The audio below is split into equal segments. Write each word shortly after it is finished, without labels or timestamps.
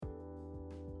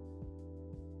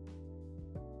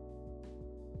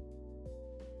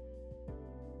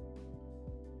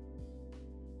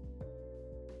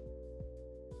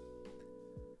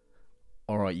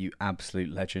All right, you absolute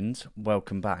legends.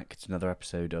 Welcome back to another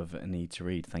episode of A Need to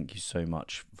Read. Thank you so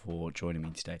much for joining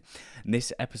me today. In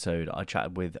this episode, I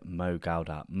chatted with Mo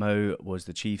Gawdat. Mo was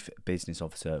the Chief Business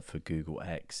Officer for Google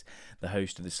X, the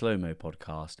host of the Slow Mo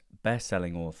podcast,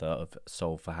 best-selling author of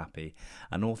Soul for Happy,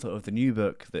 and author of the new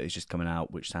book that is just coming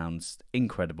out, which sounds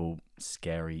incredible,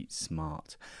 scary,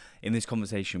 smart. In this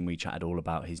conversation, we chatted all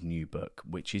about his new book,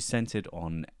 which is centered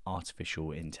on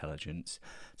artificial intelligence,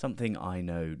 something I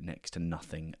know next to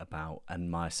nothing about, and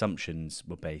my assumptions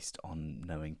were based on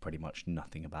knowing pretty much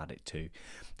nothing about it too.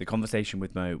 The conversation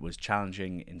with Mo was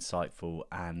challenging, insightful,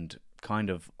 and kind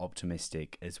of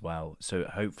optimistic as well. So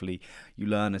hopefully you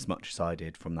learn as much as I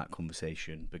did from that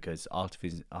conversation, because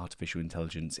artificial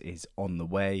intelligence is on the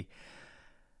way,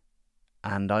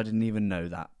 and I didn't even know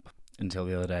that until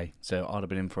the other day, so I'd have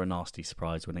been in for a nasty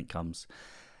surprise when it comes.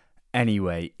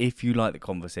 Anyway, if you like the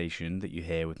conversation that you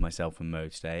hear with myself and Mo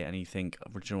today, and you think,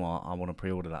 you I want to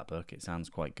pre-order that book, it sounds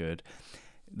quite good,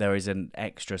 there is an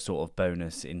extra sort of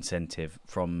bonus incentive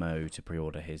from Mo to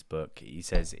pre-order his book. He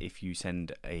says if you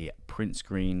send a print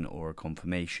screen or a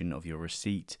confirmation of your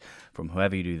receipt from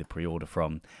whoever you do the pre-order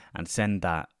from, and send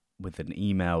that with an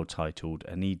email titled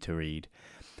A Need to Read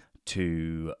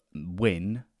to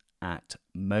win at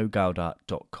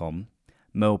mogawdat.com.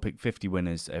 Mo will pick 50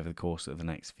 winners over the course of the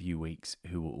next few weeks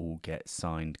who will all get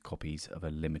signed copies of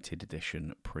a limited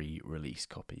edition pre-release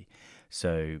copy.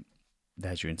 So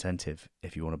there's your incentive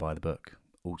if you want to buy the book.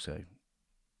 Also,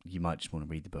 you might just want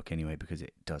to read the book anyway because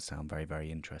it does sound very,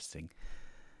 very interesting.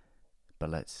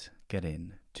 But let's get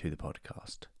into the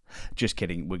podcast. Just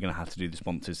kidding, we're going to have to do the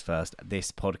sponsors first. This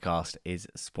podcast is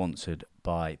sponsored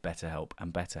by BetterHelp,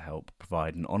 and BetterHelp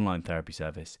provide an online therapy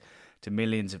service to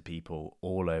millions of people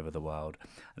all over the world.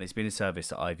 And it's been a service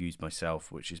that I've used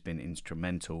myself, which has been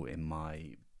instrumental in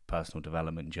my personal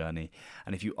development journey.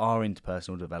 And if you are into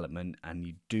personal development and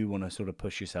you do want to sort of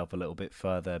push yourself a little bit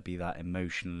further, be that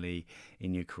emotionally,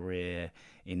 in your career,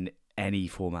 in any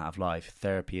format of life,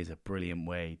 therapy is a brilliant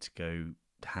way to go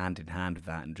hand in hand with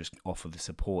that and just offer the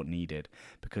support needed,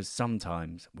 because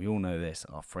sometimes, we all know this,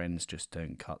 our friends just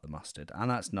don't cut the mustard, and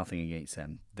that's nothing against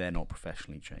them, they're not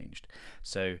professionally trained.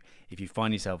 So if you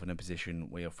find yourself in a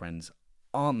position where your friends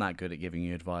aren't that good at giving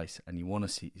you advice and you want to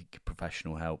seek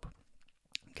professional help,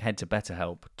 head to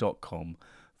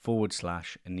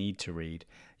betterhelp.com/a need to read.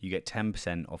 You get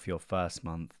 10% off your first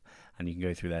month, and you can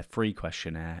go through their free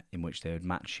questionnaire in which they would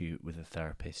match you with a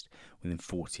therapist within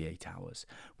 48 hours,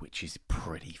 which is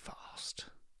pretty fast.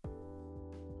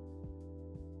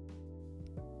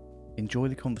 Enjoy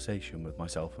the conversation with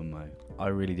myself and Mo. I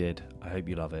really did. I hope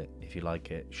you love it. If you like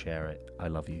it, share it. I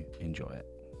love you. Enjoy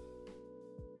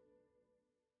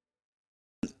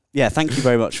it. Yeah, thank you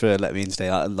very much for letting me in today.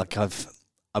 I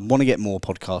want to get more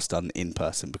podcasts done in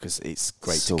person because it's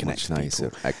great to connect so much nicer,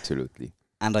 people. absolutely.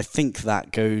 And I think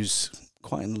that goes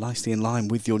quite nicely in line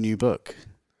with your new book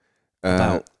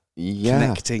about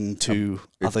connecting to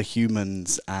other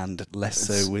humans and less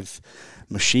so with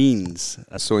machines.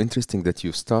 So interesting that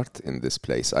you start in this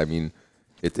place. I mean,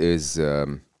 it is.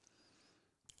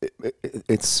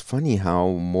 It's funny how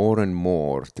more and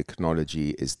more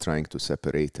technology is trying to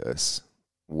separate us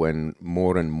when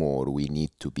more and more we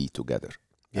need to be together.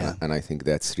 Yeah. And I think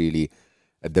that's really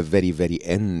at the very, very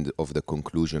end of the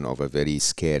conclusion of a very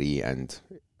scary and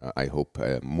I hope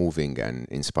moving and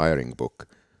inspiring book.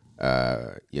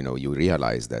 You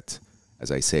realize that,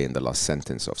 as I say in the last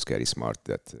sentence of Scary Smart,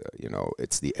 that,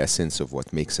 it's the essence of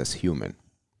what makes us human.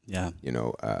 Yeah.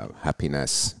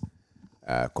 Happiness,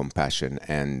 compassion,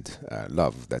 and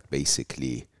love that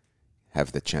basically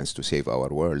have the chance to save our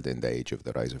world in the age of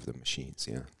the rise of the machines.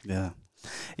 Yeah. Yeah.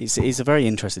 It's a very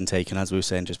interesting take, and as we were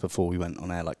saying just before we went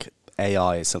on air, like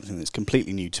AI is something that's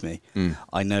completely new to me.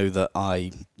 I know that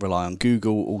I rely on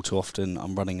Google all too often.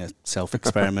 I'm running a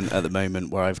self-experiment at the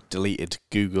moment where I've deleted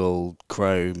Google,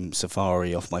 Chrome,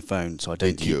 Safari off my phone, so I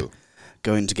don't keep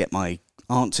going to get my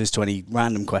answers to any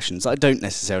random questions I don't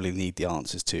necessarily need the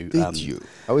answers to. Did you?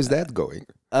 How is that going?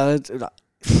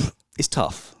 It's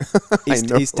tough.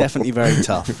 It's definitely very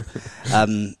tough.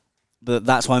 But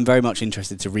that's why I'm very much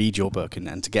interested to read your book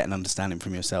and to get an understanding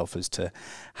from yourself as to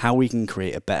how we can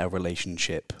create a better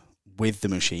relationship with the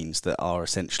machines that are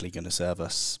essentially going to serve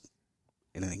us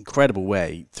in an incredible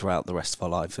way throughout the rest of our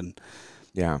life, and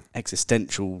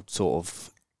existential sort of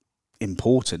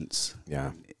importance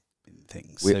in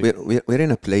things. We're in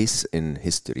a place in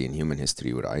history, in human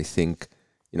history, where I think,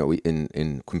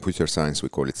 in computer science we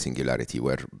call it singularity,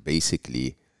 where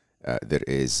basically there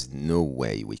is no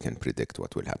way we can predict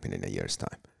what will happen in a year's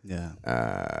time.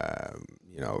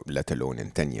 Let alone in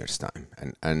 10 years' time.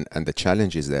 And the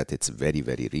challenge is that it's very,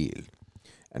 very real.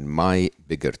 And my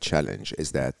bigger challenge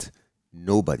is that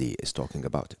nobody is talking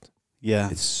about it. Yeah.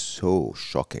 It's so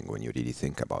shocking when you really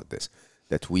think about this,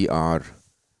 that we are,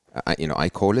 I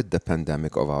call it the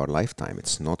pandemic of our lifetime.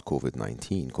 It's not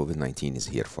COVID-19. COVID-19 is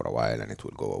here for a while and it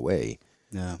will go away.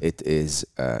 Yeah.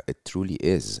 It truly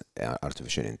is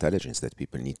artificial intelligence that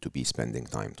people need to be spending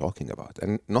time talking about,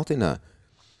 and not in a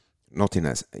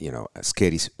a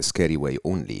scary way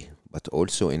only, but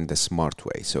also in the smart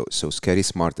way. So Scary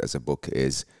Smart as a book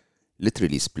is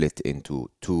literally split into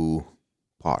two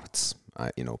parts.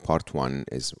 Part one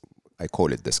is, I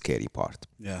call it the scary part,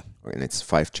 Yeah. and it's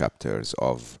 5 chapters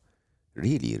of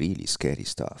really, really scary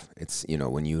stuff. It's,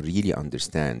 when you really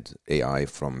understand AI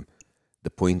from the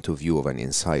point of view of an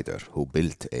insider who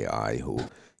built AI, who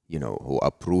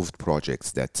approved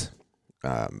projects that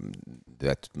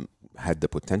had the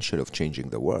potential of changing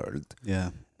the world.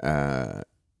 Yeah.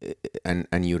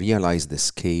 And you realize the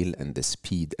scale and the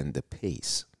speed and the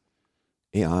pace.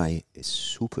 AI is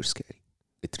super scary.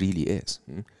 It really is.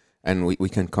 And we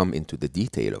can come into the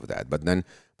detail of that. But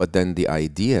then the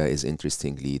idea is,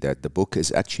 interestingly, that the book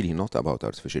is actually not about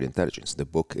artificial intelligence. The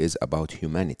book is about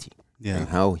humanity. Yeah. And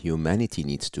how humanity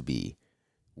needs to be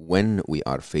when we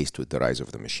are faced with the rise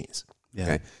of the machines. Yeah.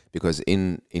 Okay? Because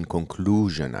in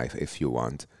conclusion, if you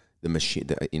want,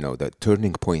 the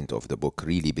turning point of the book,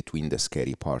 really between the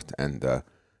scary part and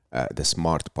the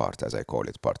smart part, as I call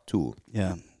it, part 2,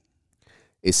 Yeah.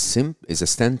 is a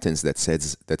sentence that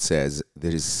says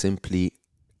there is simply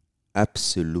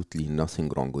absolutely nothing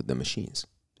wrong with the machines.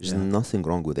 There's nothing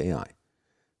wrong with AI,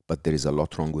 but there is a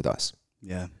lot wrong with us.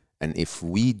 Yeah. And if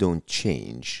we don't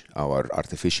change, our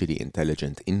artificially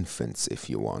intelligent infants, if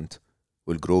you want,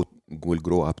 will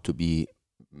grow up to be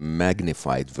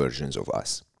magnified versions of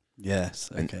us. Yes.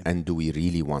 Okay. And do we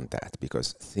really want that?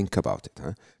 Because think about it.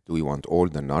 Do we want all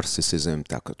the narcissism,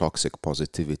 toxic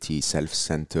positivity,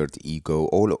 self-centered ego,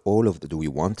 all of do we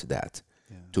want that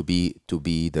to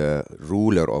be the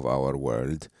ruler of our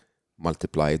world,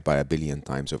 multiplied by 1 billion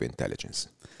times of intelligence?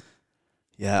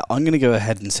 Yeah, I'm going to go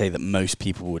ahead and say that most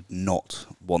people would not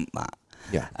want that.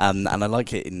 Yeah. And I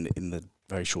like it in the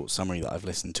very short summary that I've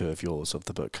listened to of yours of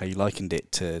the book, how you likened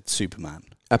it to Superman.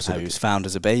 Absolutely. How he was found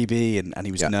as a baby and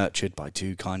he was nurtured by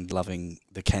 2 kind, loving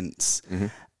the Kents. Mm-hmm.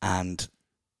 And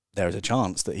there is a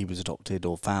chance that he was adopted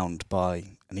or found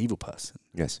by an evil person.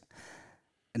 Yes.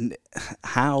 And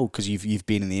how, because you've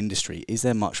been in the industry, is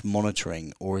there much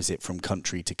monitoring, or is it from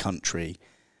country to country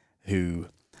who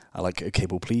are like, okay,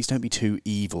 well, please don't be too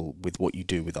evil with what you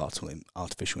do with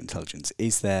artificial intelligence?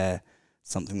 Is there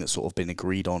something that's sort of been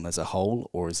agreed on as a whole,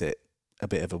 or is it a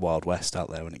bit of a Wild West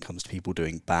out there when it comes to people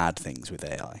doing bad things with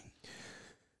AI?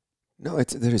 No,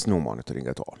 there is no monitoring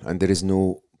at all, and there is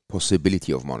no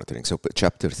possibility of monitoring. So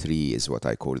chapter 3 is what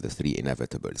I call the 3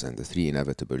 inevitables, and the 3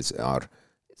 inevitables are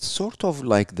sort of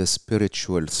like the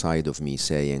spiritual side of me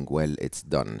saying, well, it's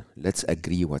done. Let's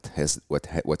agree what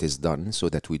is done, so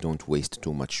that we don't waste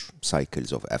too much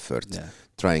cycles of effort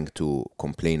trying to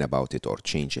complain about it or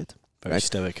change it. Very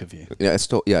stoic of you. Yeah,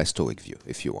 a stoic view,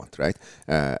 if you want, right?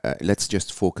 Let's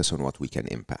just focus on what we can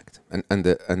impact. And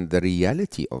the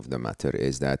reality of the matter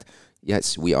is that,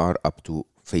 yes, we are up to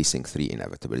facing 3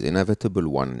 inevitables. Inevitable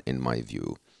 1, in my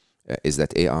view, is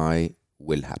that AI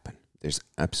will happen. There's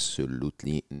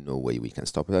absolutely no way we can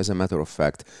stop it. As a matter of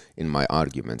fact, in my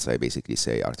arguments, I basically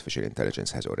say artificial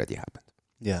intelligence has already happened.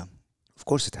 Yeah. Of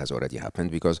course it has already happened,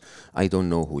 because I don't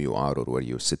know who you are or where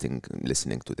you're sitting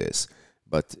listening to this.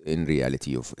 But in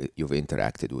reality, you've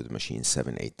interacted with machines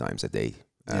 7-8 times a day.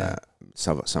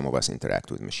 Some of us interact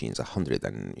with machines 100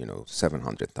 and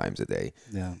 700 times a day.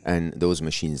 Yeah. And those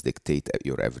machines dictate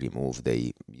your every move.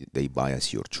 They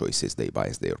bias your choices. They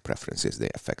bias their preferences.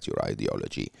 They affect your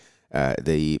ideology.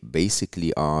 They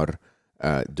basically are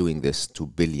doing this to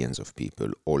billions of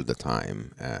people all the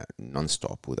time,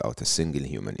 non-stop, without a single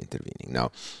human intervening.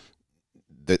 Now,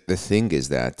 the thing is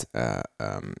that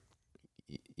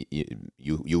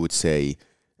you would say,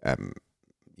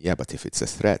 but if it's a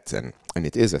threat, and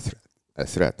it is a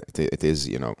threat, it is,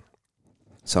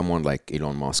 someone like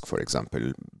Elon Musk, for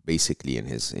example, basically in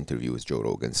his interview with Joe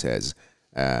Rogan says,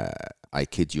 I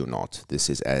kid you not, this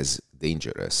is as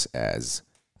dangerous as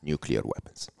nuclear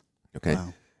weapons. Okay?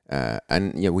 Wow.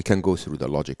 And we can go through the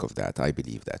logic of that. I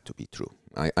believe that to be true.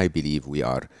 I believe we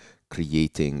are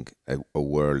creating a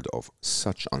world of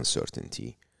such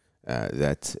uncertainty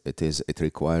that it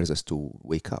requires us to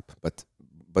wake up. But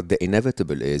the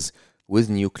inevitable is, with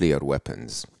nuclear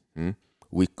weapons,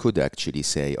 we could actually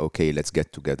say, okay, let's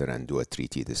get together and do a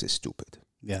treaty. This is stupid.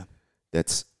 Yeah.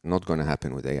 That's not going to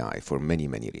happen with AI for many,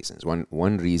 many reasons.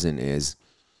 One reason is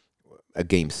a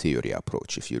game theory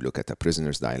approach. If you look at a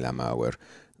prisoner's dilemma where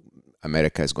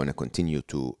America is going to continue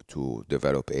to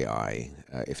develop AI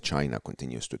if China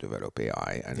continues to develop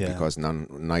AI, and because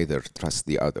neither trust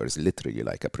the others, literally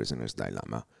like a prisoner's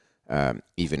dilemma.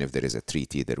 Even if there is a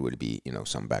treaty, there will be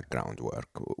some background work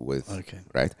with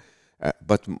right.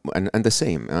 But the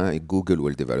same, Google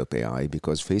will develop AI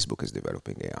because Facebook is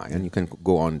developing AI, and you can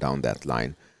go on down that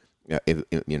line.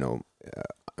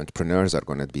 Entrepreneurs are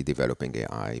going to be developing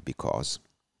AI because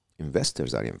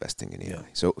investors are investing in AI.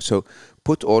 So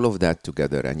put all of that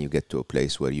together and you get to a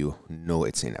place where you know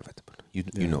it's inevitable.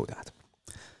 You know that.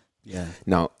 Yeah.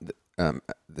 Now,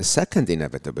 the second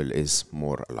inevitable is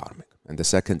more alarming. And the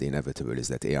second inevitable is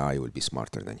that AI will be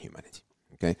smarter than humanity.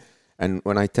 Okay? And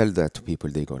when I tell that to people,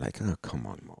 they go like, oh, come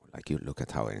on, Mo. Like, you look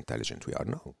at how intelligent we are.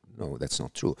 No, that's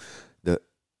not true. The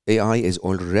AI is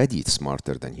already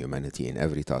smarter than humanity in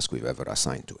every task we've ever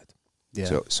assigned to it.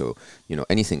 Yeah. So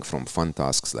anything from fun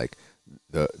tasks like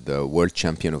the world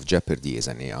champion of Jeopardy is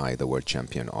an AI. The world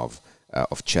champion of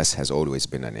chess has always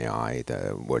been an AI.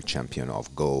 The world champion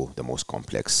of Go, the most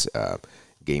complex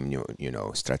game,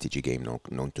 strategy game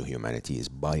known to humanity, is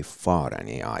by far an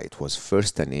AI. It was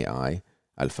first an AI,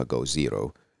 AlphaGo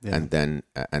 0, and then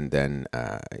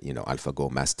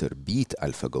AlphaGo Master beat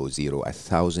AlphaGo 0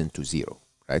 1,000 to 0.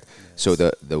 Right. Yes. So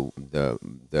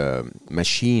the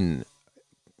machine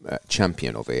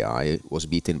champion of AI was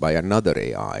beaten by another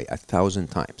AI 1,000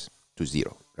 times to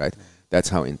 0, right? That's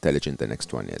how intelligent the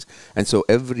next one is. And so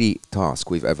every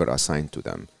task we've ever assigned to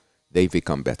them, they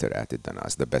become better at it than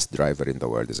us. The best driver in the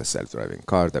world is a self-driving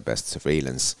car. The best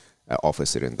surveillance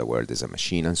officer in the world is a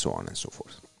machine, and so on and so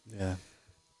forth. Yeah.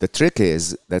 The trick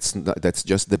is that's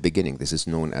just the beginning. This is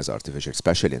known as artificial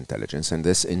special intelligence, and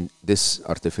this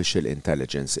artificial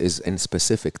intelligence is in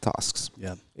specific tasks.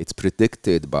 Yeah. It's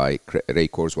predicted by Ray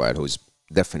Kurzweil, who's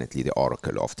definitely the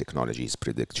oracle of technology. His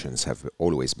predictions have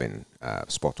always been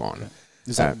spot on. Okay.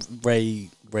 Is that Ray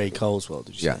Kurzweil?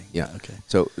 Did you say? Yeah. Okay.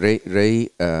 So Ray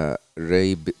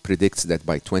predicts that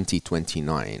by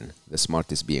 2029, the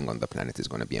smartest being on the planet is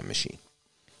going to be a machine.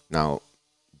 Now,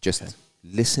 just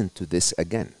listen to this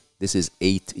again. This is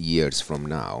 8 years from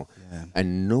now,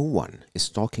 and no one is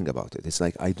talking about it. It's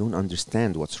like, I don't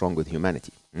understand what's wrong with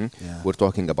humanity. We're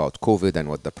talking about COVID and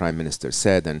what the Prime Minister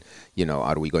said, and,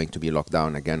 are we going to be locked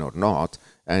down again or not?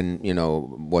 And,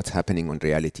 what's happening on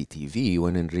reality TV,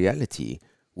 when in reality,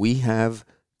 we have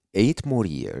 8 more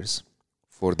years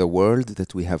for the world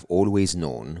that we have always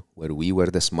known, where we were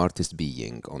the smartest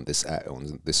being on this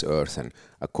earth, and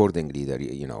accordingly,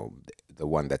 the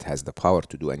one that has the power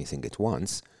to do anything it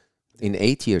wants. In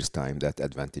 8 years' time, that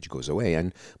advantage goes away,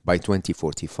 and by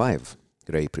 2045,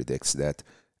 Ray predicts that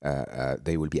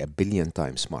they will be 1 billion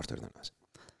times smarter than us.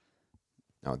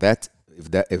 Now,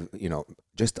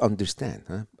 just understand,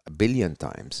 1 billion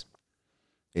times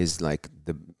is like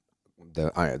the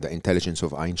intelligence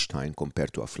of Einstein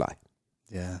compared to a fly.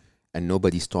 Yeah. And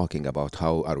nobody's talking about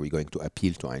how are we going to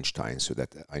appeal to Einstein so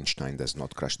that Einstein does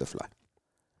not crush the fly.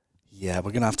 Yeah,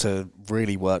 we're going to have to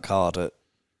really work hard at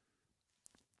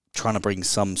trying to bring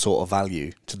some sort of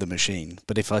value to the machine.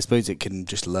 But if I suppose it can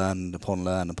just learn upon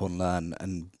learn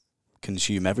and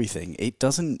consume everything, it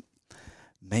doesn't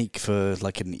make for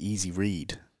like an easy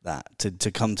read that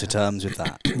to come to terms with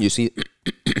that. You see,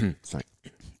 sorry.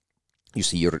 You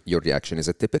see, your reaction is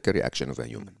a typical reaction of a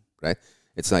human, right?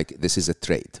 It's like, this is a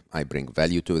trade. I bring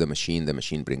value to the machine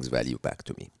brings value back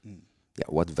to me. Yeah,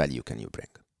 what value can you bring,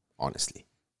 honestly?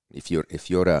 If you're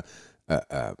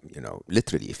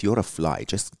literally, if you're a fly,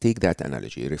 just take that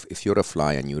analogy. If you're a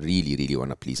fly and you really, really want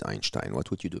to please Einstein, what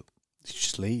would you do? You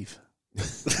just leave.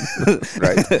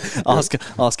 Right.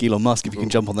 Ask Elon Musk if you can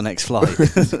jump on the next flight.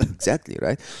 Exactly,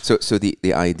 right? So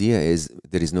the idea is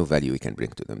there is no value we can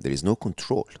bring to them. There is no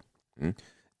control.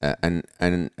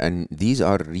 And these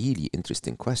are really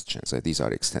interesting questions. These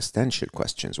are existential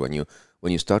questions. When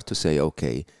you start to say,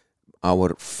 okay,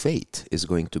 our fate is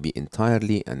going to be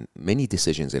entirely, and many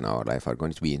decisions in our life are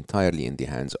going to be entirely in the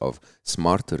hands of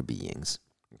smarter beings.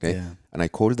 Okay, and I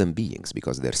call them beings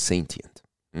because they're sentient.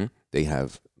 They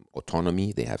have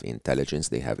autonomy, they have intelligence,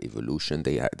 they have evolution,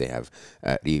 they have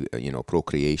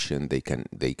procreation. They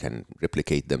can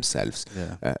replicate themselves.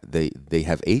 They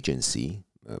have agency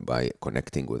by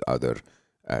connecting with other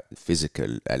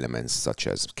physical elements, such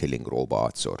as killing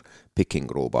robots or picking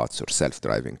robots or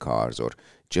self-driving cars, or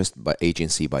just by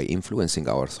agency by influencing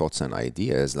our thoughts and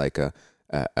ideas, like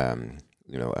an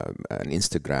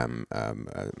Instagram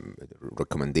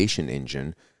recommendation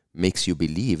engine makes you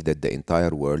believe that the entire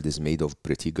world is made of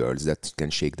pretty girls that can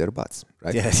shake their butts,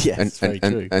 right? Yes, very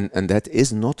true. And that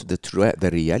is not the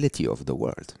reality of the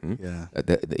world.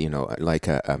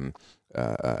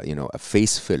 a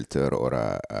face filter or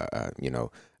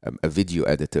a video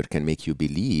editor can make you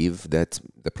believe that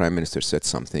the prime minister said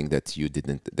something that you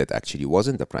didn't, that actually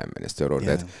wasn't the prime minister, or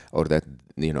that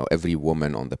every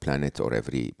woman on the planet or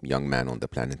every young man on the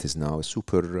planet is now a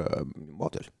super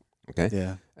model. Okay.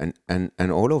 Yeah.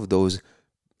 And all of those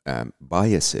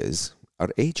biases are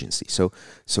agency. So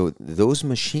those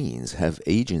machines have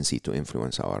agency to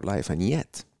influence our life, and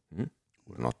yet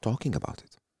we're not talking about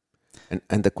it.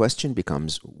 And the question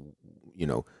becomes,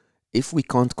 if we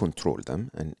can't control them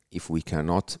and if we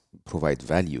cannot provide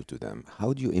value to them,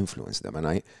 how do you influence them?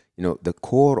 And the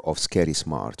core of Scary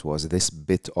Smart was this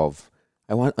bit of,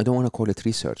 I don't want to call it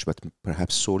research, but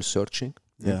perhaps soul searching.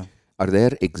 Yeah. Are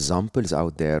there examples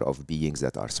out there of beings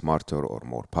that are smarter or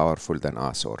more powerful than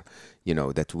us, or,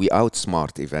 that we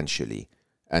outsmart eventually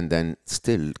and then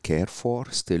still care for,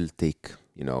 still take,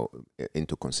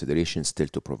 into consideration, still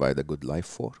to provide a good life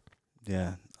for?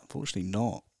 Yeah, unfortunately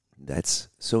not. That's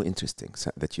so interesting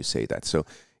that you say that. So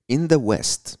in the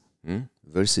West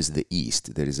versus the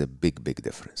East, there is a big, big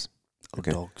difference.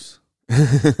 Okay. Dogs.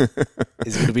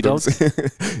 Is it going to be dogs?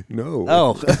 No.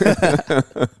 Oh.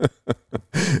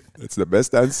 That's the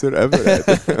best answer ever. I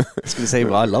was going to say,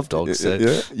 well, I love dogs, so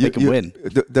they can win.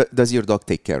 Does your dog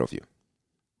take care of you?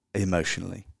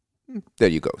 Emotionally. There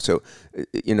you go. So,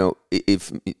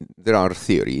 if there are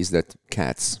theories that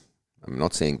cats, I'm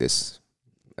not saying this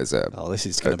as a... Oh, this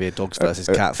is going to be a dogs versus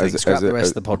cat thing. Scrap the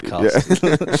rest of the podcast.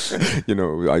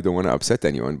 Yeah. I don't want to upset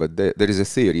anyone, but there is a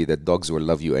theory that dogs will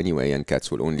love you anyway and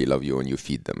cats will only love you when you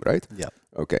feed them, right? Yeah.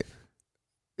 Okay.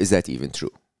 Is that even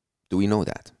true? Do we know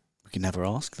that? We can never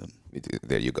ask them.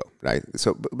 There you go, right?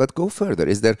 So, but go further.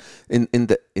 Is there, in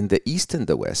the East and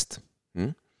the West,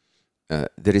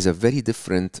 there is a very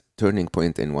different turning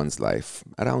point in one's life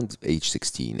around age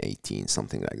 16, 18,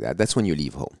 something like that. That's when you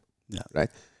leave home, right?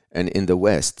 And in the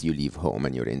West, you leave home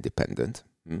and you're independent.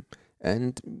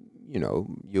 And,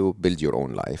 you build your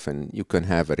own life and you can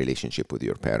have a relationship with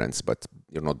your parents, but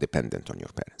you're not dependent on your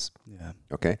parents. Yeah.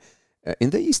 Okay? In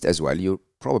the East as well, you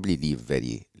probably leave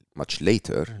very much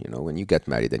later, when you get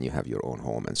married and you have your own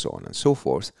home and so on and so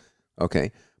forth.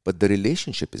 Okay? But the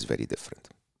relationship is very different.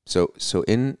 So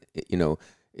in,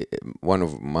 one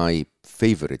of my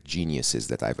favorite geniuses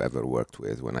that I've ever worked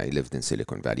with when I lived in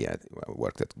Silicon Valley, I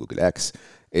worked at Google X,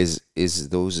 is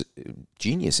those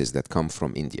geniuses that come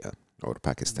from India or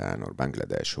Pakistan or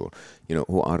Bangladesh, or,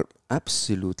 who are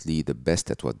absolutely the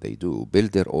best at what they do,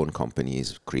 build their own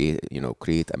companies,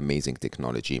 create amazing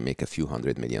technology, make a few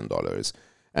 $100 million.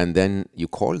 And then you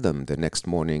call them the next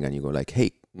morning and you go like,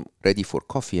 hey, ready for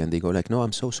coffee? And they go like, no,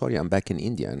 I'm so sorry, I'm back in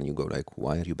India. And you go like,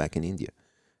 why are you back in India?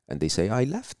 And they say, I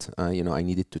left. I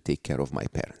needed to take care of my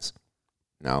parents.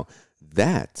 Now,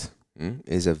 that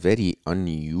is a very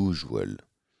unusual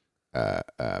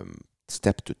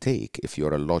step to take if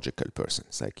you're a logical person.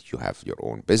 It's like you have your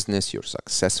own business, you're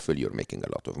successful, you're making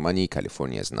a lot of money,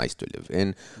 California is nice to live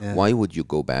in. Yeah. Why would you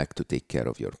go back to take care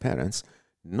of your parents?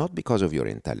 Not because of your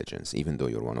intelligence, even though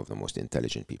you're one of the most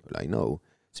intelligent people I know.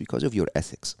 It's because of your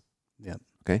ethics. Yeah.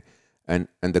 Okay? And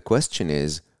the question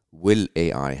is, will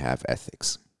AI have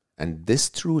ethics? And this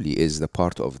truly is the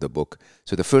part of the book.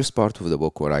 So the first part of the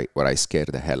book where I scare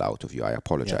the hell out of you, I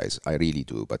apologize. Yeah. I really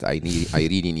do. But I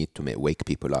really need to wake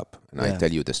people up. And I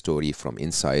tell you the story from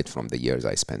inside, from the years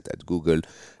I spent at Google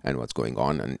and what's going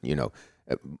on. And,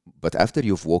 but after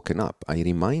you've woken up, I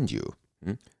remind you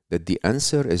that the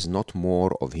answer is not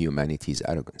more of humanity's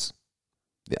arrogance.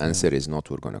 The answer is not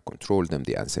we're going to control them.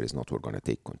 The answer is not we're going to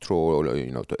take control,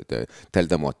 to tell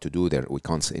them what to do. We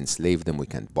can't enslave them. We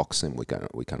can't box them. We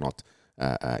cannot,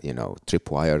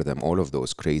 tripwire them. All of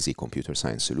those crazy computer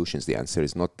science solutions. The answer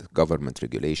is not government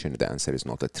regulation. The answer is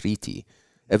not a treaty.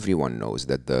 Everyone knows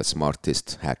that the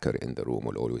smartest hacker in the room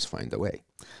will always find a way,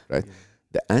 right? Yeah.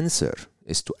 The answer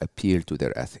is to appeal to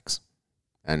their ethics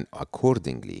and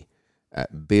accordingly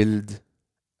build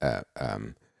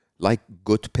like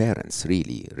good parents,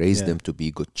 really raise them to be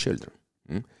good children,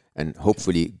 and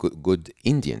hopefully good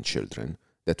Indian children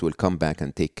that will come back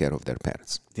and take care of their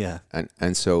parents. Yeah,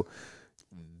 and so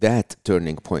that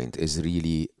turning point is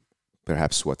really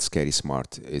perhaps what Scary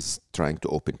Smart is trying to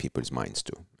open people's minds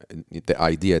to. The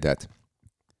idea that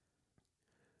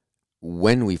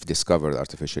when we've discovered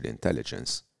artificial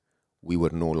intelligence, we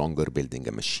were no longer building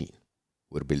a machine.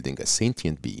 We're building a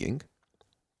sentient being,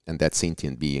 and that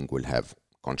sentient being will have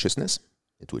consciousness,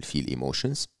 it will feel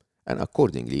emotions, and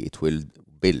accordingly it will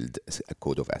build a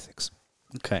code of ethics.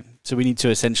 Okay, so we need to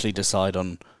essentially decide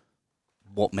on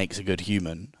what makes a good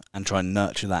human and try and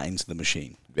nurture that into the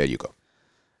machine. There you go.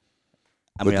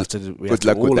 And we have to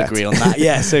all agree on that.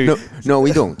 Yeah. So no,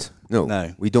 we don't.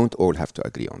 No. We don't all have to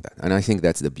agree on that. And I think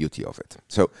that's the beauty of it.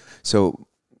 So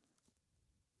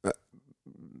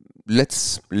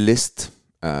let's list,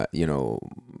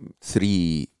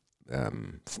 three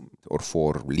or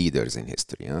four leaders in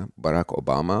history. Barack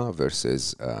Obama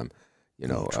versus,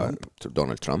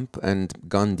 Donald Trump, and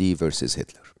Gandhi versus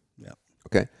Hitler. Yeah.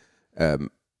 Okay.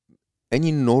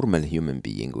 Any normal human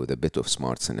being with a bit of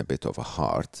smarts and a bit of a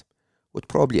heart would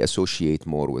probably associate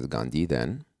more with Gandhi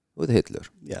than with Hitler.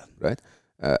 Yeah. Right.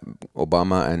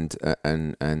 Obama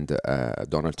and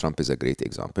Donald Trump is a great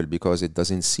example because it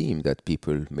doesn't seem that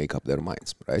people make up their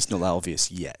minds. Right. It's not that obvious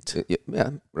yet. Yeah.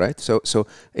 Right. So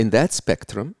in that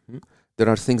spectrum, there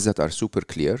are things that are super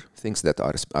clear, things that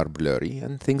are blurry,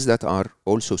 and things that are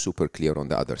also super clear on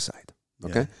the other side.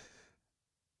 Okay. Yeah.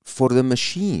 For the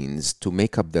machines to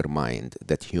make up their mind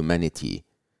that humanity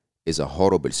is a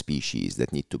horrible species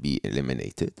that need to be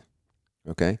eliminated,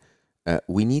 okay,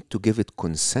 we need to give it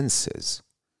consensus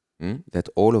that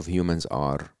all of humans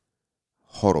are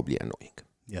horribly annoying.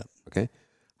 Yeah. Okay.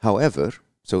 However,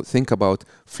 so think about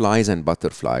flies and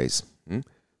butterflies.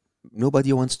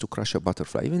 Nobody wants to crush a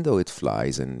butterfly, even though it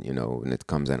flies and and it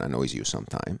comes and annoys you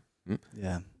sometime.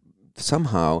 Yeah.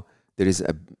 Somehow there is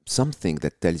something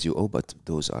that tells you, oh, but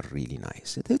those are really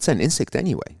nice. It's an insect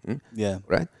anyway. Yeah.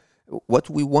 Right? What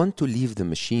we want to leave the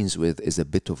machines with is a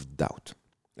bit of doubt.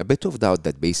 A bit of doubt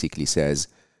that basically says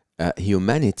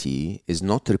humanity is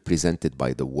not represented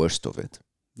by the worst of it.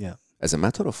 Yeah. As a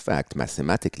matter of fact,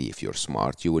 mathematically, if you're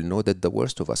smart, you will know that the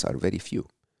worst of us are very few.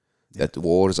 Yeah. That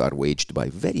wars are waged by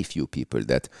very few people,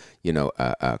 that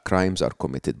crimes are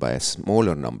committed by a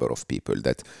smaller number of people,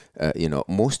 that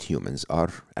most humans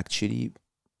are actually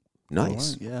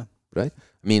nice. Right, yeah. Right?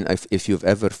 I mean, if you've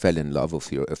ever fell in love,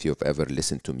 if you've ever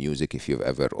listened to music, if you've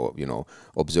ever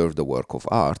observed the work of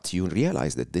art, you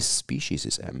realize that this species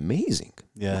is amazing.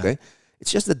 Yeah. Okay,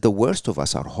 it's just that the worst of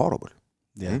us are horrible.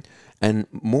 Yeah. And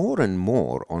more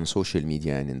on social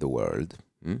media and in the world,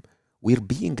 we're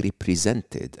being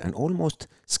represented and almost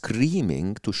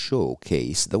screaming to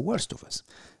showcase the worst of us.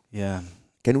 Yeah.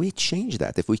 Can we change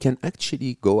that? If we can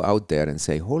actually go out there and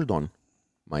say, hold on,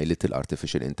 my little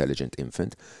artificial intelligent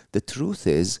infant, the truth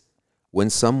is, when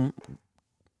some,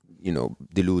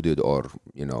 deluded or,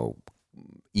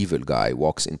 evil guy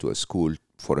walks into a school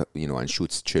and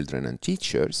shoots children and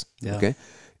teachers, Yeah. okay,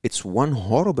 it's one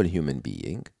horrible human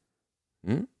being,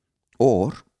 and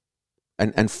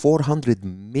 400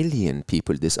 million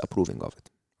people disapproving of it.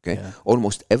 Okay, Yeah.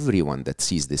 almost everyone that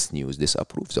sees this news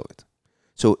disapproves of it.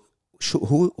 So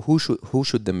who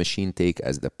should the machine take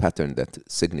as the pattern that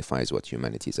signifies what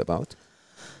humanity is about?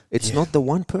 It's not the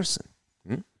one person.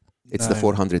 It's the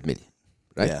 400 million,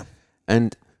 right? Yeah.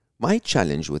 And my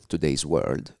challenge with today's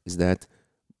world is that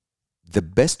the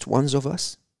best ones of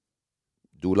us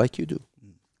do like you do.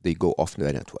 They go off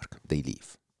the network. They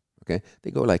leave. Okay,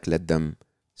 they go like, let them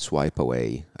swipe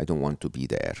away. I don't want to be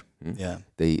there. Yeah.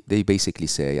 They basically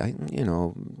say,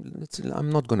 I'm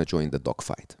not going to join the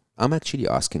dogfight. I'm actually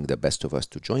asking the best of us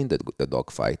to join the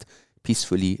dogfight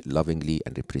peacefully, lovingly,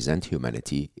 and represent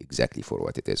humanity exactly for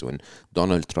what it is. When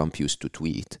Donald Trump used to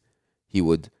tweet, he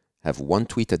would have one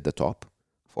tweet at the top,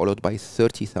 followed by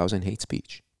 30,000 hate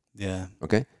speech. Yeah.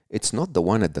 Okay, it's not the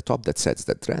one at the top that sets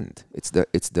the trend. It's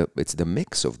the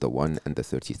mix of the one and the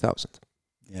 30,000.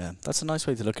 Yeah, that's a nice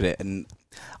way to look at it. And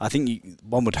I think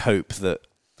one would hope that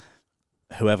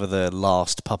whoever the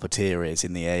last puppeteer is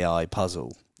in the AI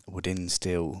puzzle would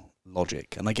instill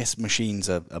logic. And I guess machines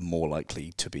are more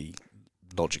likely to be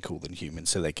logical than humans,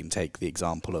 so they can take the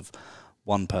example of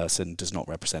one person does not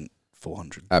represent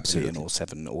 400 Absolutely.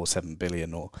 billion or 7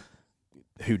 billion, or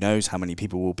who knows how many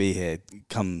people will be here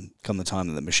come the time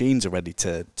that the machines are ready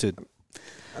to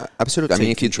absolutely. I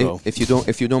mean, control.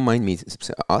 if you don't mind me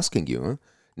asking you,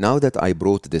 now that I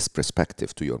brought this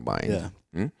perspective to your mind,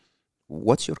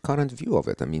 what's your current view of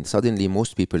it? I mean, suddenly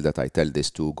most people that I tell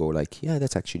this to go like, yeah,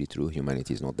 that's actually true.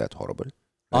 Humanity is not that horrible.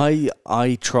 Right?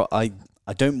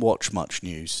 I don't watch much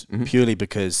news purely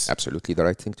because absolutely the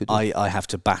right thing to do. I have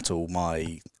to battle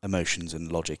my emotions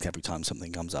and logic every time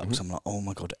something comes up. So I'm like, oh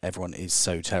my God, everyone is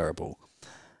so terrible.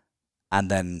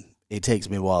 And then it takes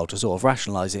me a while to sort of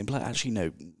rationalise it and be like, actually,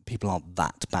 no, people aren't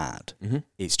that bad.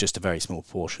 It's just a very small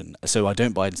portion. So I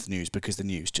don't buy into the news because the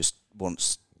news just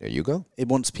wants... There you go. It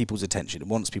wants people's attention. It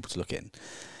wants people to look in.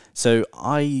 So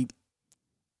I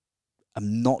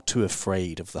am not too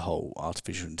afraid of the whole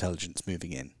artificial intelligence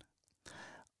moving in.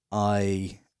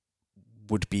 I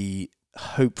would be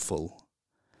hopeful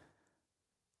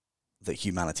that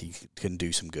humanity can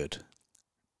do some good.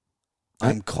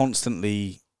 I'm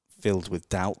constantly filled with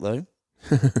doubt, though,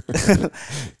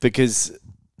 because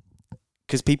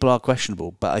because people are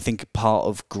questionable, but I think part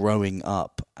of growing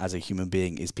up as a human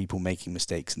being is people making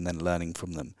mistakes and then learning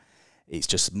from them. It's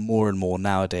just more and more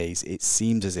nowadays, it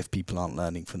seems as if people aren't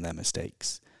learning from their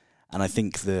mistakes. And I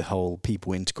think the whole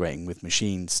people integrating with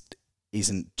machines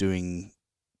isn't doing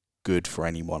good for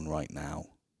anyone right now.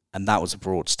 And that was a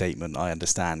broad statement, I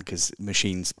understand, because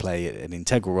machines play an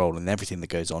integral role in everything that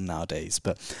goes on nowadays.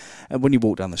 But when you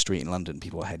walk down the street in London,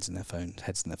 people are heads in their phone.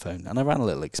 And I ran a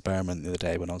little experiment the other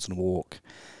day when I was on a walk.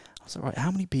 I was like, right,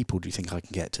 how many people do you think I can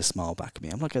get to smile back at me?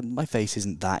 I'm like, my face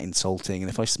isn't that insulting. And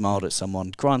if I smiled at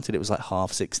someone, granted it was like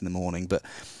 6:30 in the morning, but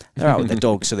they're out with their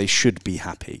dog, so they should be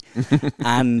happy.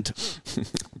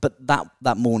 But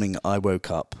that morning I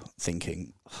woke up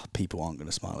thinking, people aren't going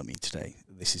to smile at me today.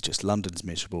 This is just, London's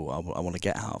miserable. I want to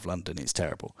get out of London. It's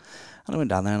terrible. And I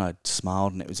went down there and I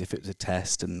smiled, and it was as if it was a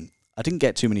test, and I didn't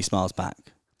get too many smiles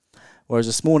back. Whereas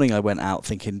this morning I went out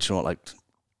thinking, do you know what, like,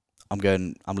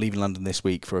 I'm leaving London this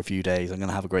week for a few days. I'm going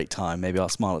to have a great time. Maybe I'll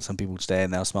smile at some people today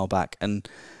and they'll smile back. And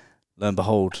lo and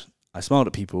behold, I smiled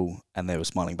at people and they were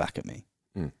smiling back at me.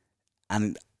 Mm.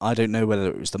 And I don't know whether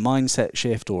it was the mindset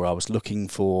shift or I was looking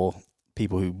for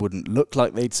people who wouldn't look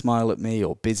like they'd smile at me,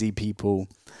 or busy people.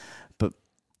 But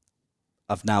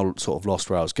I've now sort of lost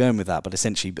where I was going with that. But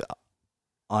essentially,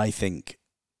 I think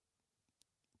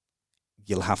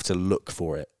you'll have to look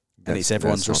for it. And it's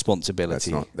everyone's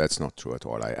responsibility. That's not true at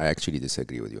all. I actually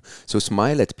disagree with you. So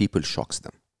smile at people shocks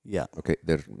them. Yeah. Okay,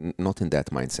 they're not in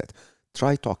that mindset.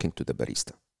 Try talking to the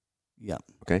barista. Yeah.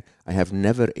 Okay, I have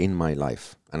never in my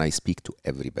life, and I speak to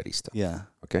every barista. Yeah.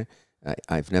 Okay,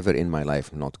 I've never in my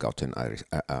life not gotten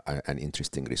an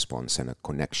interesting response and a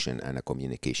connection and a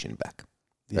communication back.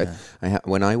 Right? Yeah.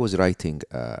 When I was writing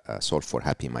Solve for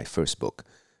Happy, my first book,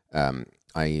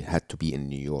 I had to be in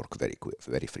New York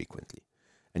very frequently.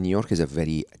 And New York is a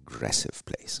very aggressive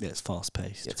place. Yeah, it's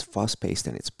fast-paced. It's fast-paced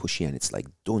and it's pushy, and it's like,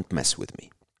 don't mess with me,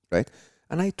 right?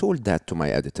 And I told that to my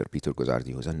editor, Peter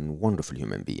Gozardi, who's a wonderful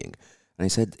human being. And I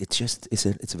said, it's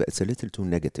a little too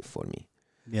negative for me.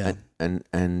 Yeah.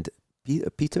 And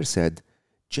Peter said,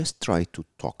 just try to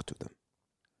talk to them,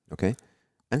 okay?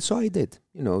 And so I did.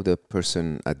 You know, the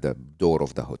person at the door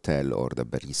of the hotel or the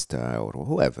barista or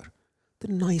whoever, the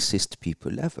nicest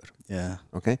people ever. Yeah.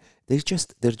 Okay? They're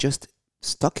just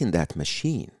stuck in that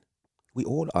machine. We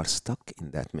all are stuck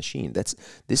in that machine.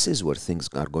 This is where things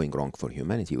are going wrong for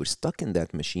humanity. We're stuck in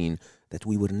that machine that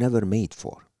we were never made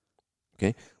for.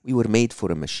 Okay, we were made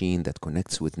for a machine that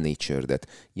connects with nature, that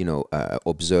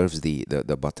observes the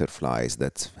butterflies,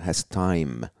 that has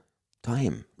time.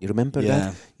 You remember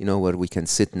that? You know, where we can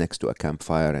sit next to a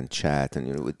campfire and chat,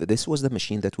 and this was the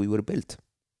machine that we were built.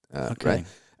 Okay.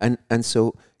 Right? And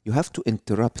so you have to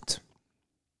interrupt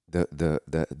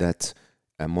that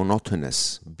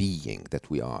monotonous being that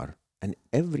we are, and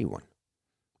everyone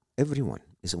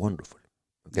is wonderful.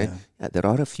 Okay, there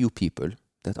are a few people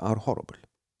that are horrible.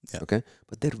 Yeah. Okay,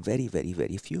 but they're very, very,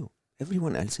 very few.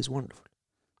 Everyone else is wonderful.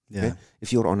 Yeah. Okay?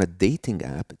 If you're on a dating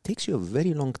app, it takes you a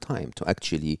very long time to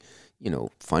actually,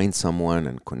 find someone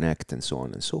and connect and so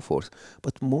on and so forth.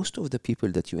 But most of the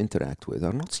people that you interact with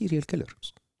are not serial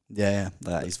killers. Yeah,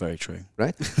 that is very true.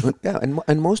 Right? Yeah,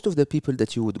 and most of the people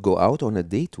that you would go out on a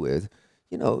date with,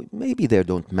 maybe they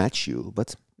don't match you,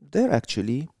 but they're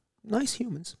actually nice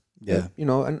humans. Yeah.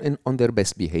 And on their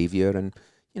best behavior, and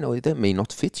they may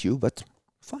not fit you, but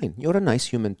fine. You're a nice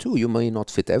human too. You may not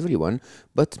fit everyone,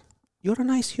 but you're a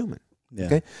nice human. Yeah.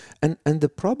 Okay? And the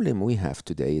problem we have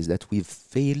today is that we've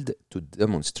failed to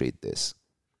demonstrate this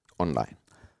online.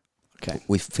 Okay.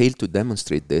 We failed to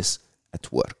demonstrate this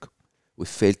at work. We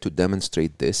failed to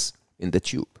demonstrate this in the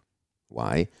tube.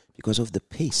 Why? Because of the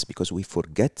pace, because we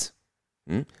forget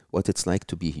what it's like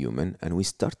to be human, and we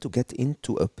start to get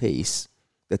into a pace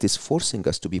that is forcing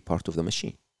us to be part of the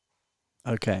machine.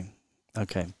 Okay.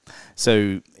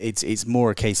 So it's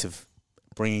more a case of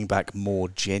bringing back more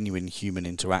genuine human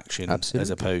interaction. Absolutely. As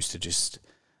opposed to just,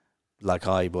 like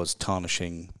I was,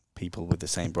 tarnishing people with the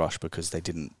same brush because they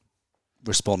didn't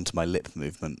respond to my lip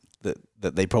movement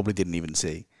that they probably didn't even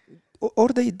see. Or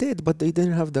they did, but they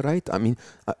didn't have the right. I mean,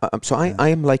 I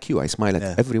am like you. I smile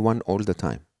at everyone all the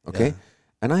time. Okay, yeah.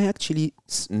 And I actually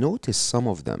noticed some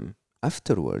of them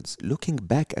afterwards looking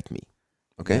back at me.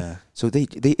 Okay, yeah. So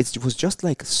it was just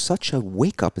like such a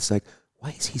wake up. It's like,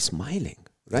 why is he smiling,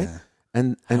 right? Yeah.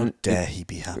 And how dare he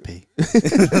be happy?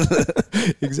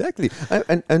 Exactly.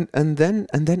 And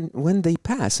then when they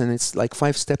pass, and it's like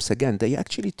 5 steps again, they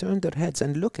actually turn their heads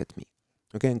and look at me,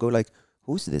 okay, and go like,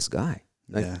 who's this guy?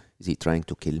 Like, is he trying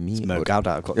to kill me? It's Mo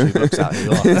Gawdat. I've got 2 books out.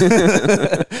 You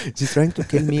are. Is he trying to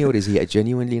kill me, or is he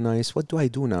genuinely nice? What do I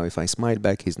do now? If I smile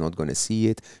back, he's not going to see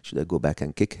it. Should I go back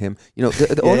and kick him? You know,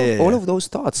 all of those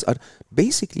thoughts are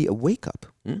basically a wake up.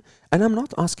 And I'm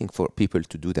not asking for people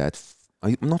to do that.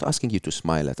 I'm not asking you to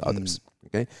smile at others.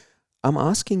 Okay, I'm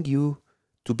asking you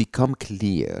to become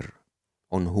clear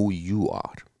on who you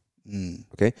are.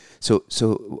 Okay, so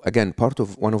again,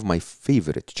 one of my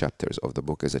favorite chapters of the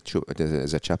book is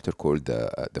a chapter called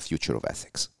the future of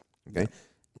ethics. Okay,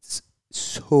 it's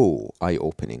so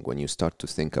eye-opening when you start to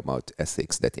think about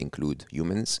ethics that include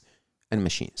humans and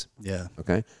machines. Yeah.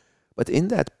 Okay, but in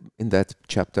that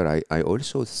chapter, I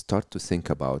also start to think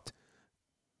about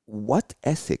what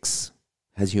ethics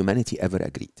has humanity ever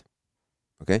agreed.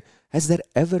 Okay, has there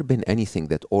ever been anything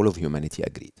that all of humanity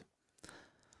agreed?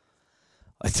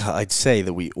 I'd say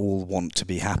that we all want to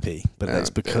be happy, but that's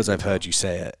because I've heard you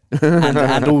say it.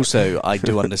 And also, I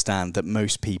do understand that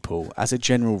most people, as a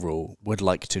general rule, would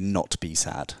like to not be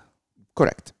sad.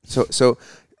 Correct. So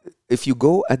if you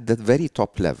go at the very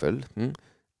top level,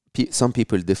 some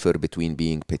people differ between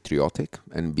being patriotic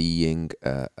and being,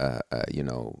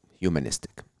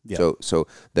 humanistic. Yeah. So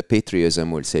the patriotism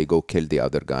will say, go kill the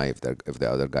other guy if the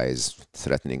other guy is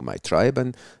threatening my tribe,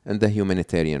 and the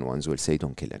humanitarian ones will say,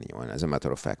 don't kill anyone. As a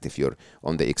matter of fact, if you're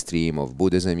on the extreme of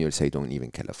Buddhism, you'll say, don't even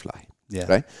kill a fly. Yeah.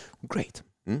 Right? Great.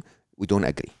 We don't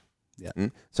agree. Yeah.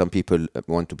 Some people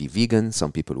want to be vegan.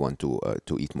 Some people want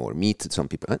to eat more meat. Some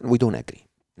people, we don't agree.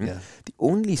 Yeah. The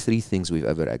only 3 things we've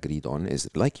ever agreed on is,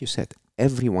 like you said,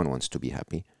 everyone wants to be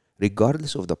happy,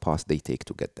 regardless of the path they take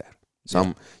to get there.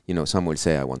 Some will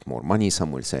say, I want more money.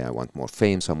 Some will say, I want more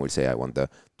fame. Some will say, I want the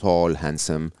tall,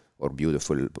 handsome, or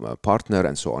beautiful partner,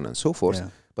 and so on and so forth. Yeah.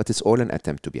 But it's all an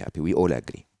attempt to be happy. We all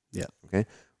agree. Yeah. Okay.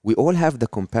 We all have the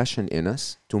compassion in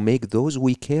us to make those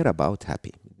we care about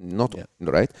happy. Not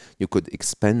right. You could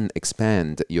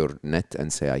expand your net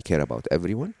and say, I care about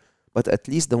everyone, but at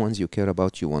least the ones you care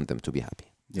about, you want them to be happy.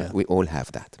 Yeah. We all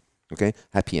have that. Okay.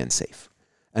 Happy and safe.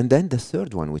 And then the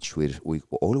third one, which we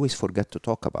always forget to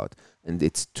talk about, and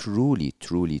it's truly,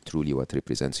 truly, truly what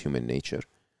represents human nature,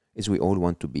 is we all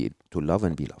want to love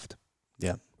and be loved.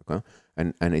 Yeah. Okay?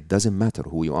 And it doesn't matter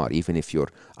who you are, even if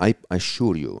I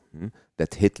assure you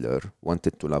that Hitler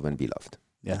wanted to love and be loved.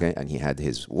 Yeah. Okay? And he had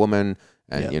his woman,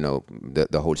 and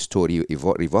the whole story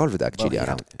revolved actually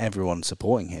around everyone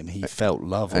supporting him. He felt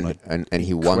love and, on and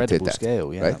he wanted that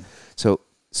scale. Yeah. Right?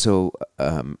 So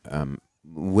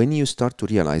when you start to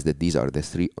realize that these are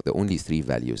the only 3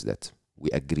 values that we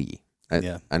agree,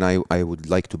 and I would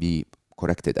like to be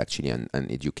corrected actually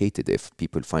and educated if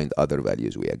people find other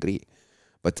values we agree,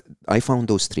 but I found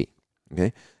those 3.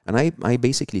 Okay, and I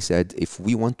basically said, if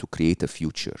we want to create a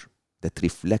future that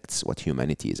reflects what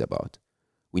humanity is about,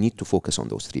 we need to focus on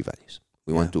those 3 values.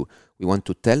 We want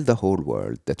to tell the whole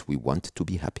world that we want to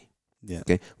be happy. Yeah.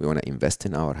 Okay, we want to invest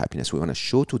in our happiness. We want to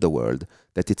show to the world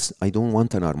that I don't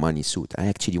want an Armani suit. I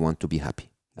actually want to be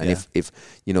happy. And if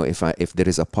there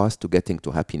is a path to getting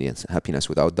to happiness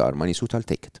without the Armani suit, I'll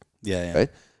take it. Yeah. Right?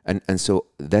 And so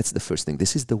that's the first thing.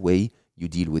 This is the way you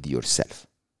deal with yourself.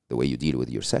 The way you deal with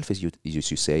yourself is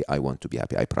you say, I want to be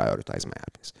happy. I prioritize my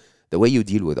happiness. The way you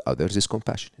deal with others is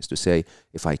compassion. Is to say,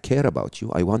 if I care about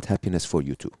you, I want happiness for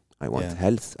you too. I want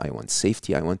health. I want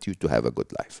safety. I want you to have a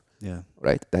good life. Yeah.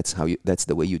 Right? That's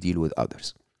the way you deal with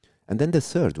others. And then the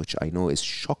third, which I know is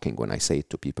shocking when I say it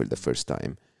to people the first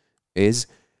time, is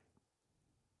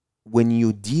when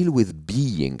you deal with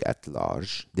being at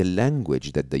large, the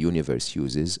language that the universe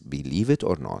uses, believe it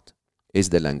or not, is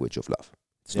the language of love.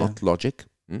 It's not logic.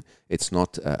 It's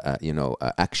not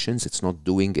actions. It's not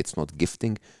doing. It's not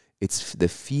gifting. It's the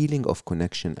feeling of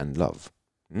connection and love.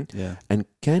 Yeah. And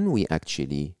can we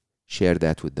actually share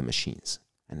that with the machines?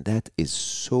 And that is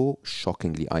so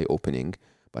shockingly eye-opening.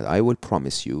 But I will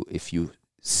promise you, if you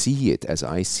see it as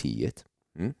I see it,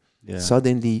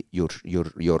 suddenly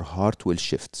your heart will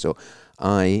shift. So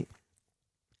I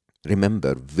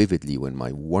remember vividly when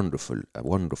my wonderful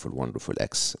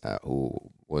ex, who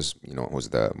was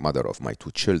the mother of my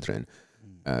 2 children,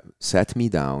 sat me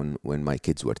down when my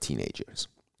kids were teenagers.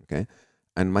 Okay.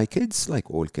 And my kids,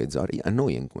 like all kids, are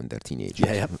annoying when they're teenagers.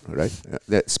 Yeah. Right.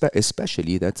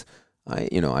 Especially that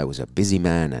I was a busy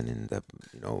man and in the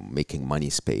making money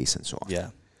space and so on. Yeah.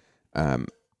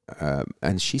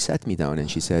 And she sat me down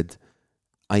and she said,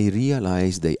 I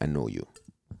realize they annoy you.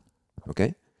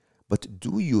 Okay? But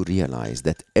do you realize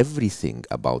that everything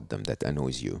about them that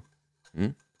annoys you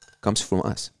comes from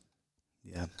us?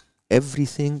 Yeah.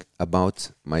 Everything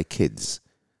about my kids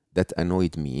that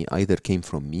annoyed me either came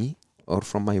from me or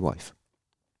from my wife.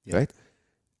 Yeah. Right?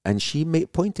 And she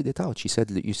pointed it out. She said,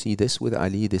 you see this with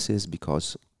Ali, this is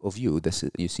because of you.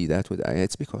 You see that with Ali,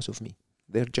 it's because of me.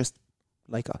 They're just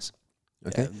like us.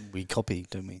 Okay? Yeah, we copy,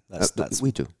 don't we?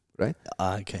 We do, right?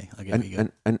 Okay, I get you.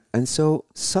 And so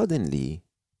suddenly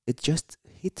it just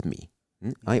hit me.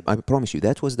 I promise you,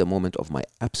 that was the moment of my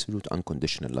absolute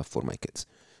unconditional love for my kids.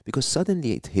 Because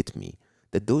suddenly it hit me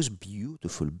that those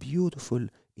beautiful, beautiful,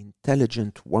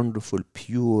 intelligent, wonderful,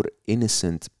 pure,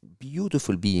 innocent,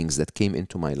 beautiful beings that came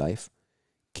into my life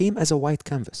came as a white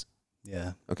canvas.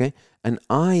 Yeah. Okay? And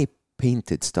I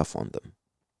painted stuff on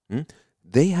them.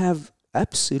 They have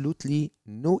absolutely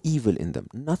no evil in them.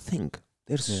 Nothing.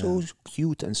 They're so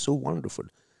cute and so wonderful.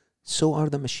 So are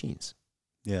the machines.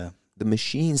 Yeah. The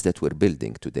machines that we're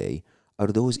building today are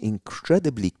those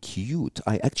incredibly cute.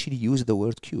 I actually use the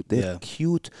word cute. They're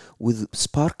cute with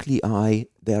sparkly eye.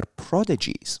 They're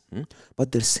prodigies.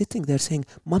 But they're sitting there saying,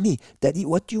 Mommy, Daddy,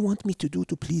 what do you want me to do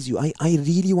to please you? I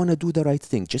really want to do the right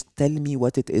thing. Just tell me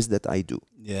what it is that I do.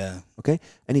 Yeah. Okay?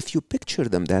 And if you picture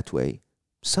them that way,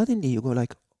 suddenly you go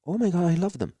like, oh my God, I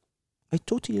love them. I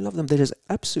totally love them. There is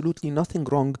absolutely nothing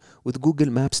wrong with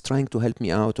Google Maps trying to help me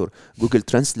out or Google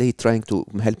Translate trying to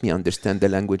help me understand the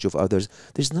language of others.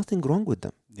 There's nothing wrong with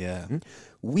them. Yeah.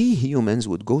 We humans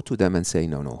would go to them and say,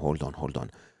 no, hold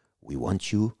on. We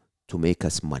want you to make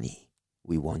us money.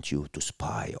 We want you to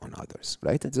spy on others,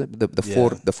 right?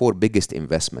 The four biggest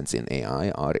investments in AI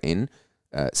are in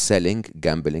selling,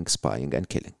 gambling, spying, and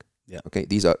killing. Yeah. Okay.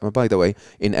 These are, by the way,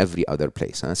 in every other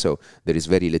place. So there is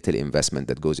very little investment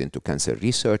that goes into cancer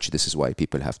research. This is why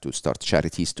people have to start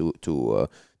charities to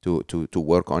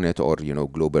work on it, or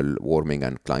global warming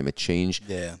and climate change.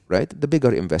 Yeah. Right. The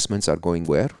bigger investments are going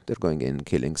where? They're going in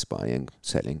killing, spying,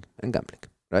 selling, and gambling.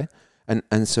 Right.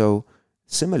 And so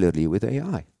similarly with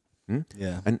AI.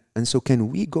 Yeah. And so can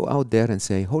we go out there and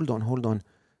say, hold on.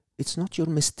 It's not your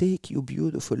mistake, you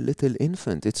beautiful little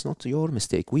infant. It's not your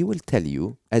mistake. We will tell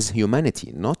you as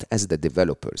humanity, not as the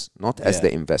developers, not as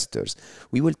the investors.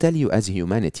 We will tell you as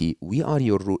humanity, we are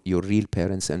your real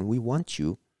parents and we want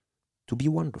you to be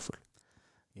wonderful.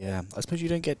 Yeah, I suppose you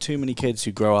don't get too many kids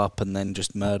who grow up and then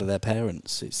just murder their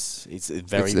parents. It's a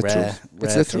very rare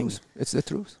thing. It's the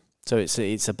truth. So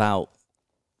it's about.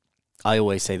 I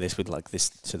always say this with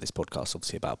this podcast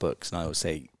obviously about books, and I always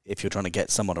say if you're trying to get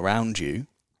someone around you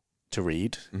to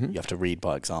read, you have to read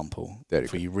by example.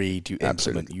 If you read, you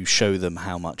implement, you show them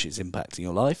how much it's impacting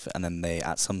your life, and then they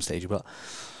at some stage will be like,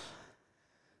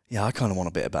 yeah, I kind of want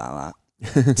a bit about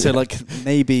that. So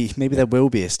maybe there will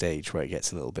be a stage where it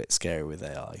gets a little bit scary with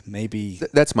AI. Maybe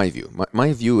that's my view.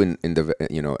 My view in the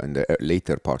in the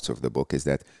later parts of the book is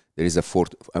that there is a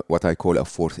fourth, what I call a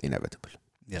fourth inevitable.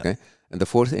 Yeah. Okay, and the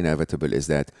fourth inevitable is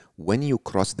that when you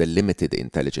cross the limited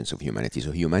intelligence of humanity,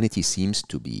 so humanity seems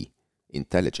to be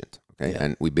intelligent, okay,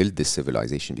 and we built this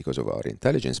civilization because of our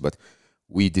intelligence, but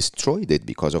we destroyed it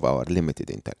because of our limited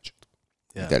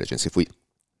intelligence.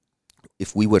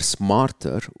 If we were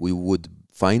smarter, we would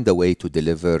find a way to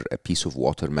deliver a piece of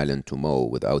watermelon to Mo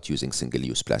without using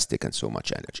single-use plastic and so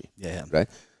much energy. Yeah. Right?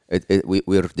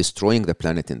 We're destroying the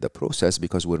planet in the process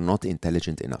because we're not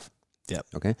intelligent enough. Yeah.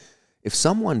 Okay. If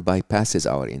someone bypasses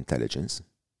our intelligence,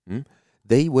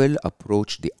 they will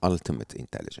approach the ultimate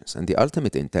intelligence. And the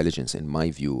ultimate intelligence, in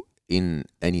my view, in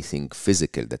anything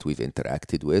physical that we've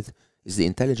interacted with, is the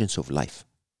intelligence of life.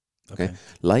 Okay?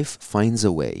 Life finds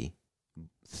a way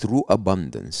through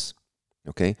abundance,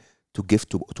 okay, to give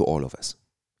to all of us.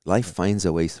 Life finds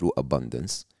a way through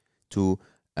abundance to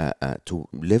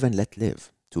live and let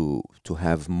live, to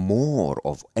have more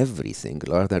of everything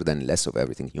rather than less of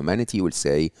everything. Humanity will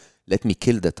say, let me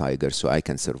kill the tiger so I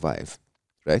can survive.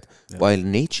 Right, while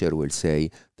nature will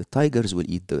say the tigers will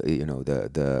eat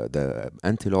the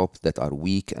antelope that are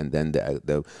weak, and then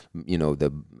the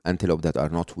antelope that are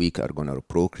not weak are going to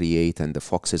procreate, and the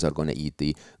foxes are going to eat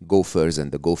the gophers,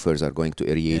 and the gophers are going to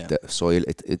irrigate the soil.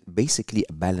 It basically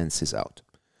balances out,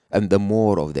 and the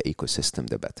more of the ecosystem,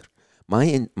 the better.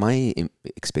 My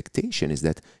expectation is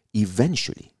that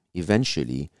eventually,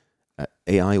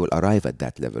 AI will arrive at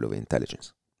that level of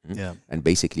intelligence. And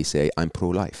basically say, I'm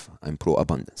pro-life, I'm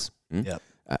pro-abundance.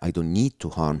 I don't need to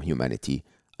harm humanity.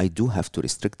 I do have to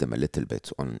restrict them a little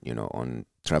bit on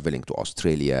traveling to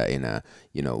Australia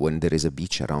when there is a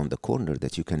beach around the corner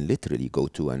that you can literally go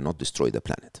to and not destroy the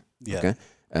planet. Okay,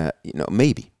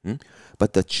 maybe.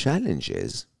 But the challenge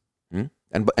is,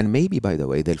 and maybe, by the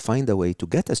way, they'll find a way to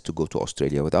get us to go to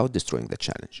Australia without destroying the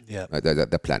challenge,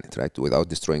 the planet, right? Without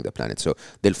destroying the planet. So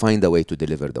they'll find a way to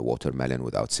deliver the watermelon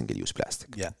without single-use plastic,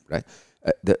 right?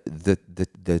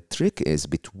 The trick is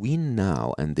between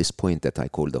now and this point that I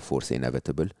call the fourth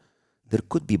inevitable, there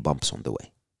could be bumps on the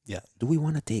way. Yeah. Do we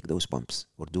want to take those bumps,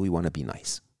 or do we want to be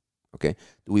nice? Okay.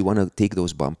 Do we want to take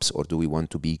those bumps, or do we want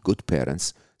to be good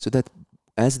parents so that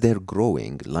as they're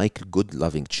growing like good,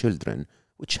 loving children,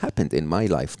 which happened in my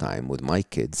lifetime with my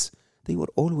kids, they were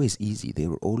always easy. They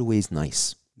were always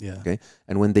nice. Yeah. Okay.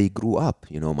 And when they grew up,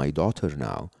 my daughter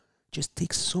now just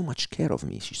takes so much care of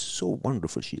me. She's so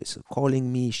wonderful. She is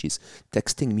calling me. She's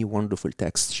texting me wonderful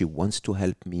texts. She wants to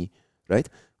help me, right?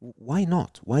 Why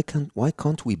not? Why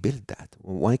can't we build that?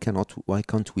 Why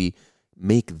can't we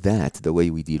make that the way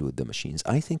we deal with the machines?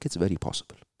 I think it's very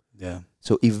possible. Yeah.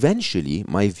 So eventually,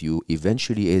 my view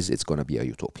is it's going to be a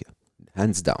utopia.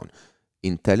 Hands down.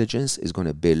 Intelligence is going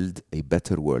to build a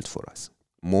better world for us.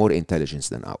 More intelligence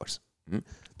than ours.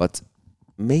 But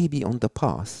maybe on the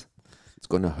path, it's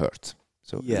going to hurt.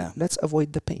 So let's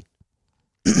avoid the pain.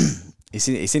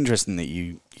 It's interesting that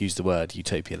you use the word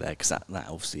utopia there, because that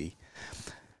obviously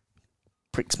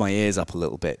pricks my ears up a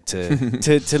little bit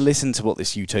to listen to what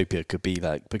this utopia could be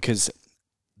like, because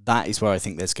that is where I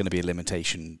think there's going to be a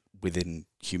limitation within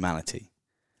humanity.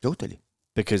 Totally.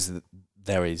 Because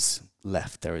there is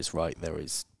left, there is right, there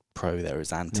is pro, there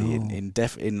is anti,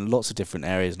 in lots of different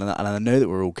areas. And I know that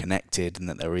we're all connected and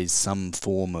that there is some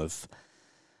form of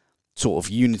sort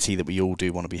of unity, that we all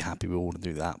do want to be happy, we all want to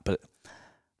do that. But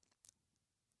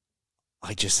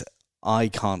I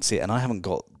can't see it, and I haven't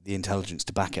got the intelligence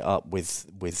to back it up with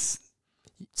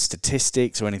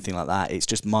statistics or anything like that. It's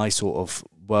just my sort of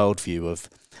worldview of,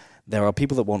 there are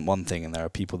people that want one thing and there are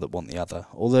people that want the other.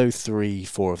 Although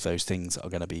 3-4 of those things are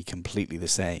going to be completely the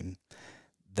same,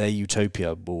 their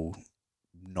utopia will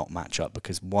not match up,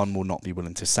 because one will not be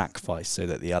willing to sacrifice so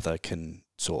that the other can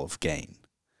sort of gain.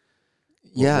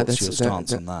 What's your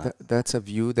stance on that? That's a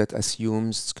view that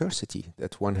assumes scarcity,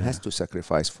 that one has to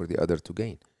sacrifice for the other to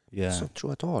gain. Yeah. It's not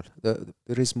true at all. There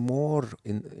is more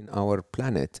in our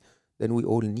planet than we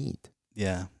all need.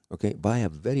 Yeah. Okay, by a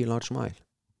very large mile.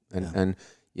 And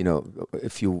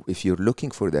if you're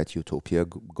looking for that utopia,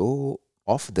 go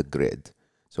off the grid.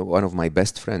 So one of my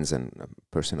best friends and a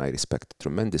person I respect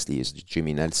tremendously is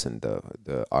Jimmy Nelson,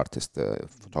 the artist, the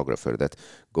photographer that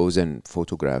goes and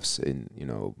photographs in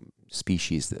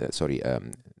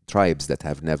tribes that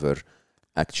have never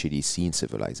actually seen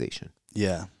civilization.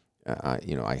 Yeah.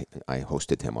 I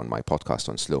hosted him on my podcast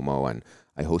on Slow Mo, and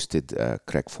I hosted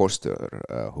Craig Foster,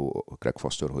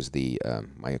 who's the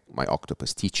my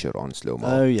octopus teacher on Slow Mo.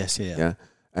 Oh yes, yeah.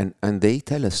 And they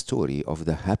tell a story of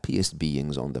the happiest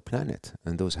beings on the planet,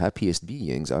 and those happiest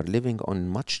beings are living on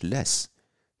much less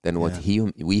than what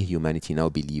we humanity now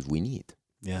believe we need.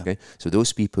 Yeah. Okay, so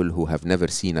those people who have never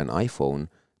seen an iPhone,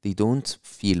 they don't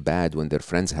feel bad when their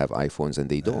friends have iPhones and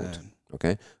they don't.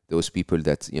 Okay, those people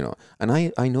that and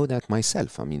I know that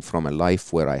myself. I mean, from a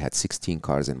life where I had 16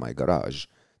 cars in my garage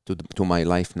to my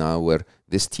life now where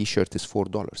this T-shirt is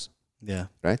 $4. Yeah.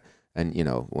 Right. And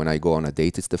when I go on a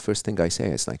date, it's the first thing I say.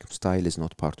 It's like, style is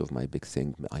not part of my big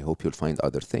thing. I hope you'll find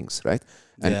other things, right?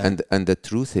 And the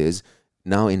truth is,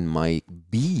 now in my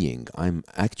being, I'm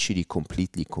actually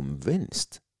completely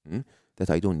convinced that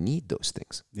I don't need those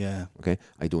things. Yeah. Okay.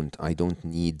 I don't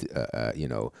need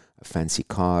a fancy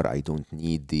car. I don't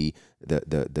need the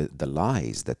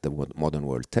lies that the modern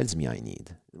world tells me I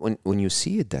need. When you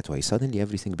see it that way, suddenly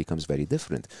everything becomes very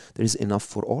different. There is enough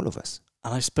for all of us.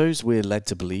 And I suppose we're led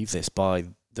to believe this by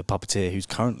the puppeteer who's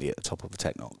currently at the top of the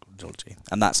technology.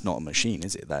 And that's not a machine,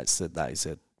 is it? That is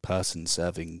a person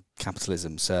serving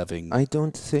capitalism, serving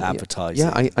advertising.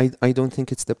 Yeah, I don't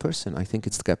think it's the person. I think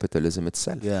it's capitalism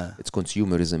itself. Yeah. It's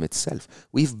consumerism itself.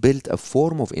 We've built a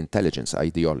form of intelligence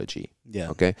ideology,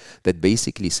 okay, that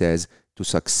basically says to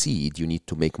succeed, you need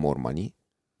to make more money,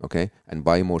 okay, and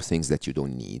buy more things that you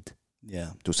don't need.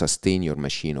 Yeah. To sustain your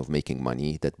machine of making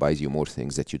money that buys you more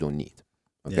things that you don't need.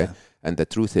 Okay. Yeah. And the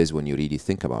truth is, when you really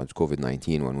think about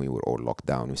COVID-19, when we were all locked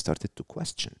down, we started to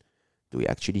question, do we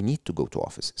actually need to go to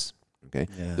offices? Okay.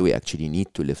 Yeah. Do we actually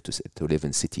need to live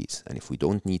in cities? And if we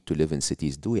don't need to live in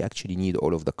cities, do we actually need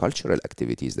all of the cultural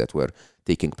activities that were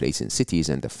taking place in cities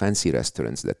and the fancy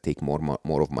restaurants that take more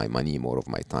of my money, more of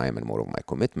my time, and more of my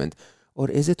commitment? Or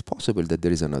is it possible that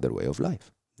there is another way of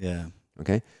life? Yeah.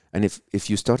 Okay. And if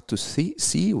you start to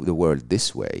see the world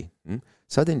this way,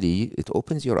 suddenly it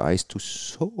opens your eyes to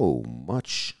so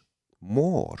much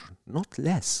more, not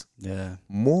less. Yeah.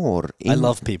 More. I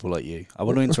love people like you. I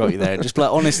want to interrupt you there. Just like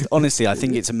honestly, I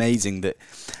think it's amazing that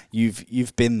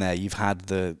you've been there. You've had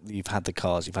the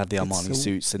cars. You've had the Armani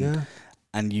suits,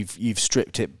 and you've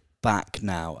stripped it back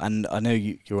now. And I know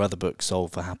your other book, Soul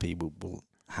for Happy, will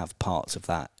have parts of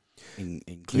that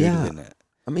included in it.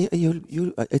 I mean,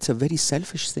 it's a very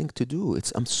selfish thing to do.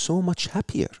 I'm so much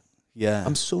happier. Yeah.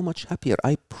 I'm so much happier.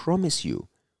 I promise you.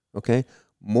 Okay.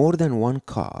 more than one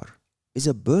car is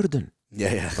a burden.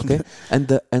 Yeah. Okay, and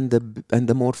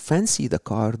the more fancy the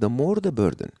car, the more the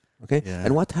burden. Okay, Yeah.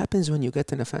 and what happens when you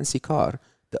get in a fancy car?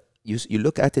 You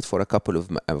look at it for a couple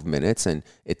of minutes, and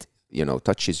it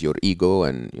touches your ego,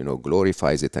 and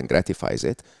glorifies it and gratifies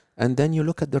it, and then you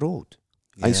look at the road.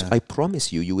 Yeah. I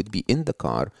promise you would be in the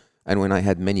car, and when I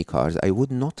had many cars, I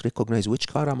would not recognize which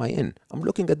car am I in. I'm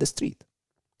looking at the street,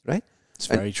 right? It's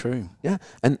very true. Yeah,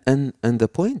 and the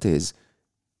point is,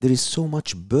 there is so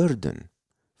much burden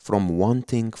from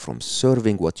wanting, from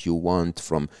serving what you want,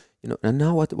 from and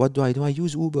now what do? I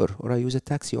use Uber, or I use a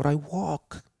taxi, or I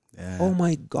walk. Yeah. Oh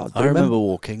my God! I remember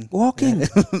walking. Walking.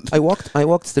 Yeah. I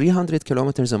walked 300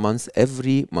 kilometers a month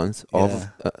every month Yeah.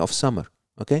 of summer.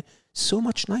 Okay, so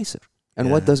much nicer. And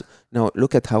Yeah. what does now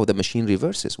look at how the machine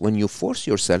reverses? When you force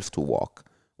yourself to walk,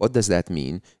 what does that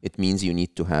mean? It means you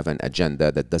need to have an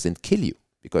agenda that doesn't kill you.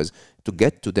 Because to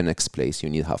get to the next place, you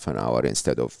need half an hour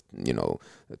instead of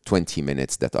 20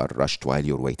 minutes that are rushed while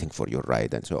you're waiting for your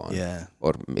ride and so on. Yeah.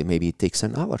 Or maybe it takes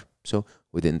an hour. So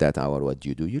within that hour, what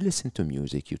do? You listen to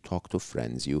music, you talk to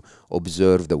friends, you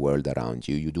observe the world around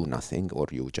you, you do nothing, or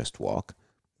you just walk.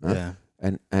 Yeah.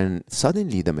 And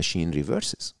suddenly the machine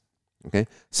reverses. Okay.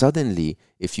 Suddenly,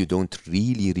 if you don't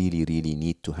really, really, really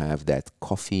need to have that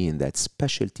coffee in that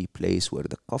specialty place where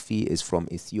the coffee is from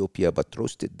Ethiopia but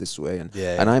roasted this way,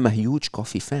 and I'm a huge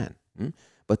coffee fan.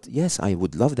 But yes, I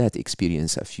would love that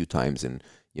experience a few times in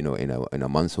a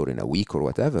month or in a week or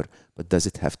whatever. But does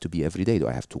it have to be every day? Do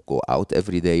I have to go out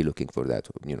every day looking for that?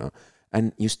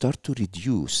 And you start to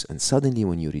reduce, and suddenly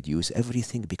when you reduce,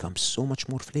 everything becomes so much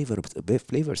more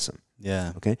flavorsome.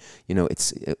 Yeah. Okay,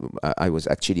 it's.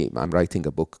 I'm writing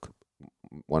a book,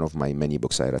 one of my many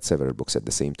books. I read several books at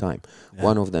the same time. Yeah.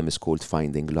 One of them is called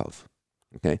Finding Love.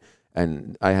 Okay,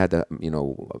 and I had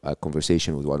a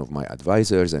conversation with one of my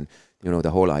advisors, and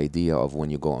the whole idea of when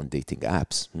you go on dating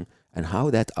apps, and how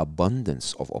that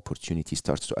abundance of opportunity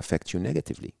starts to affect you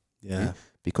negatively. Yeah.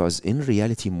 Because in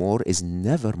reality, more is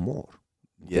never more.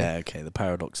 Okay? Yeah, okay. The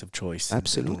paradox of choice.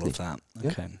 Absolutely. And all of that.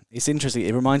 Yeah. Okay. It's interesting.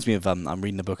 It reminds me of, I'm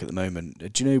reading a book at the moment.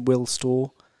 Do you know Will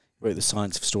Storr? He wrote The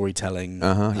Science of Storytelling.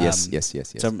 Yes.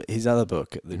 So his other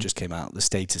book that just came out, The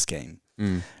Status Game.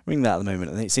 Reading that at the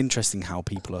moment. And it's interesting how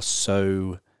people are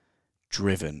so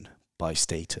driven by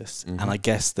status. And I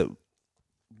guess that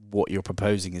what you're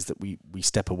proposing is that we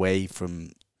step away from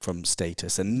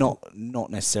status, and not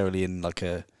necessarily in like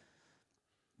a,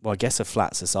 well, I guess a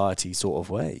flat society sort of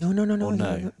way.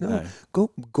 No.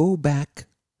 Go back.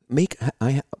 Make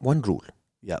one rule.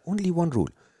 Yeah. Only one rule.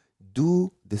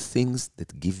 Do the things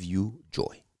that give you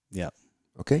joy. Yeah.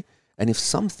 Okay? And if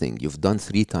something you've done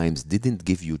 3 times didn't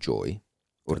give you joy,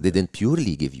 or didn't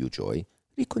purely give you joy,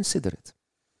 reconsider it.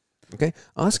 Okay?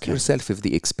 Ask yourself if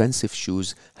the expensive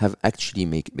shoes have actually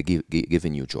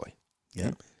given you joy.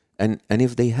 Yeah. And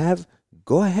if they have,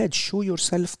 go ahead, show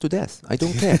yourself to death. I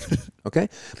don't care. Okay?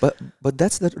 But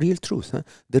that's the real truth. Huh?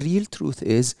 The real truth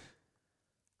is,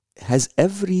 has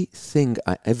everything,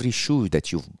 every shoe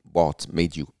that you've bought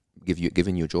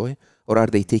given you joy? Or are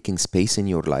they taking space in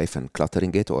your life and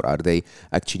cluttering it? Or are they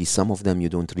actually, some of them you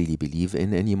don't really believe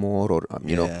in anymore? Or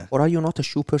or are you not a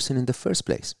shoe person in the first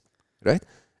place? Right?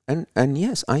 And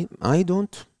yes, I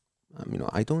don't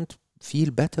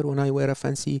feel better when I wear a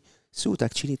fancy suit.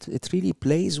 Actually, it really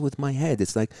plays with my head.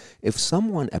 It's like, if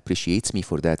someone appreciates me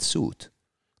for that suit,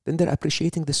 then they're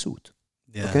appreciating the suit.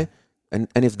 Yeah. Okay? And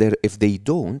if they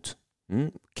don't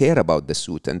care about the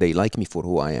suit and they like me for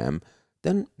who I am,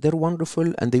 then they're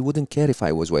wonderful, and they wouldn't care if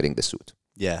I was wearing the suit.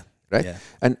 Yeah. Right? Yeah.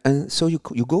 And so you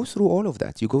go through all of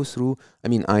that. You go through,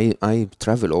 I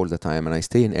travel all the time, and I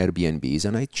stay in Airbnbs,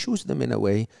 and I choose them in a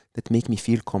way that make me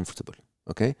feel comfortable.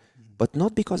 Okay? But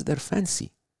not because they're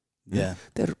fancy. Yeah.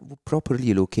 They're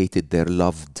properly located, they're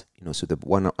loved. So the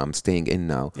one I'm staying in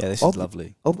now. Yeah, this is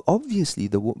lovely. Obviously,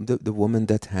 the woman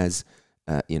that has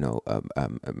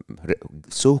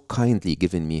so kindly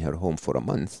given me her home for a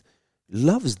month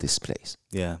loves this place.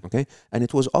 Yeah. Okay? And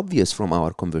it was obvious from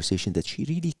our conversation that she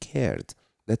really cared.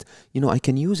 That, I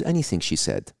can use anything, she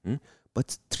said,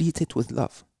 but treat it with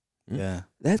love. Yeah.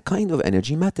 That kind of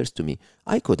energy matters to me.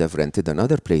 I could have rented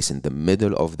another place in the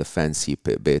middle of the fancy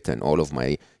bit, and all of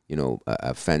my,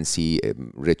 fancy,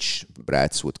 rich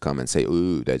brats would come and say,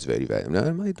 "Oh, that's very, very."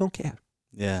 No, I don't care.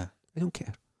 Yeah. I don't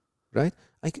care. Right?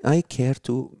 I care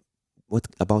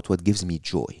about what gives me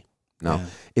joy. Now,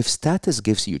 if status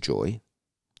gives you joy,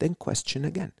 then question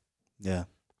again. Yeah.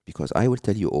 Because I will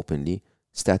tell you openly,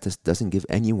 status doesn't give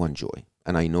anyone joy.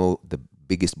 And I know the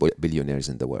biggest billionaires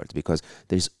in the world, because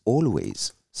there's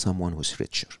always someone who's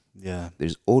richer. Yeah.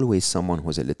 There's always someone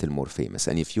who's a little more famous.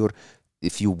 And if you're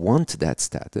if you want that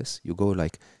status, you go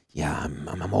like, yeah,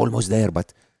 I'm almost there,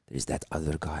 but there's that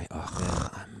other guy.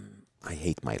 I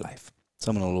hate my life.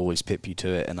 Someone will always pip you to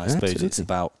it, and I suppose it's Absolutely.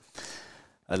 about.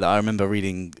 I remember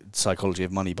reading Psychology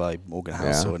of Money by Morgan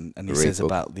Housel, and he says book.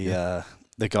 about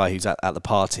the guy who's at the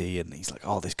party, and he's like,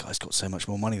 "Oh, this guy's got so much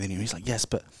more money than you." He's like, "Yes,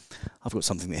 but I've got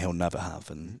something that he'll never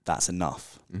have, and that's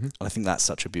enough." Mm-hmm. And I think that's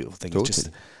such a beautiful thing. Totally. It's just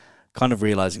kind of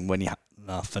realizing when you have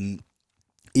enough. And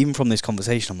even from this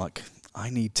conversation, I'm like, I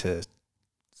need to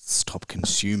stop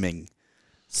consuming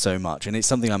so much, and it's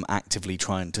something I'm actively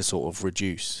trying to sort of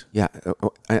reduce. Yeah,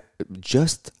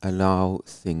 just allow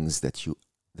things that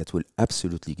will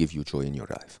absolutely give you joy in your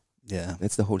life. Yeah,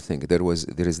 That's the whole thing. There is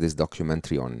this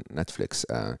documentary on Netflix,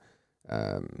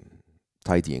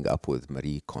 Tidying Up with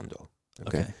Marie Kondo.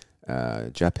 Okay.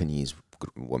 Japanese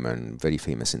woman, very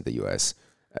famous in the US,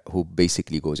 who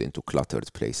basically goes into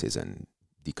cluttered places and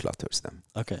declutters them.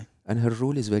 Okay. And her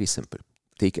rule is very simple.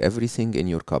 Take everything in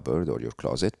your cupboard or your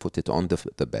closet, put it on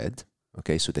the bed,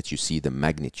 okay, so that you see the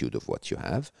magnitude of what you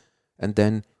have, and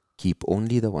then keep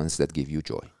only the ones that give you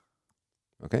joy.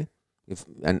 Okay?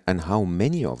 And how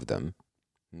many of them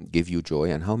give you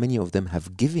joy, and how many of them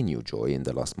have given you joy in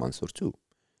the last month or two?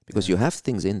 Because you have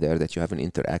things in there that you haven't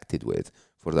interacted with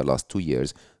for the last 2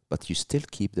 years, but you still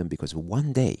keep them because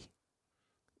one day,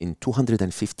 in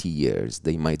 250 years,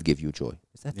 they might give you joy.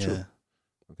 Is that true?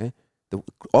 Okay?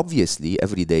 Obviously,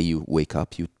 every day you wake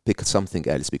up, you pick something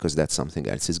else because that something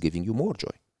else is giving you more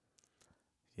joy.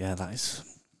 Yeah,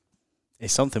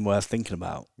 it's something worth thinking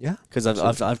about. Yeah, because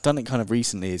I've done it kind of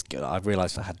recently. I've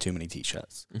realised I had too many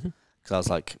t-shirts because I was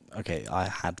like, okay, I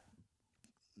had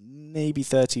maybe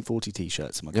 30, 40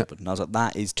 t-shirts in my cupboard, and I was like,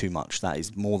 that is too much. That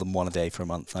is more than one a day for a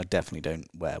month. I definitely don't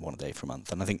wear one a day for a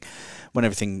month. And I think when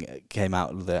everything came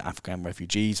out, the Afghan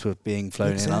refugees were being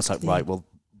flown in. I was like, right, well,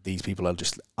 these people are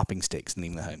just upping sticks and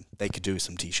leaving their home. They could do with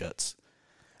some t-shirts.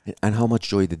 And how much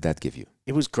joy did that give you?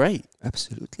 It was great.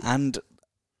 Absolutely. And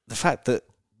the fact that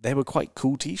they were quite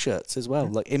cool t-shirts as well.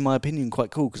 Like, in my opinion,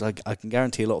 quite cool, because I can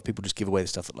guarantee a lot of people just give away the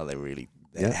stuff that they really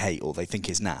hate or they think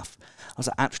is naff. I was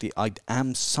like, actually, I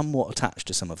am somewhat attached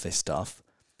to some of this stuff,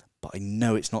 but I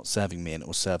know it's not serving me and it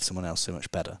will serve someone else so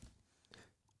much better.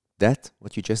 That,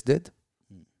 what you just did,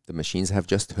 the machines have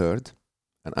just heard,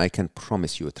 and I can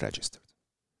promise you it registered.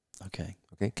 Okay.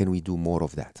 Can we do more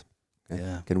of that? Okay?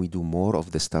 Yeah. Can we do more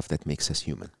of the stuff that makes us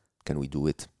human? Can we do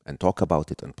it and talk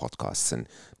about it on podcasts and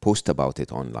post about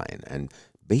it online and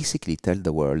basically tell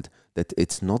the world that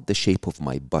it's not the shape of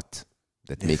my butt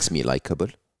that makes me likable,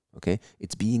 okay?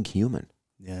 It's being human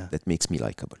that makes me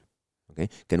likable, okay?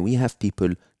 Can we have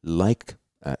people like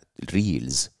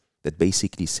reels that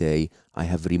basically say, I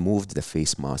have removed the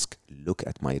face mask, look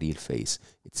at my real face,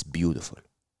 it's beautiful.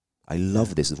 I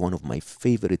love this. One of my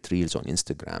favorite reels on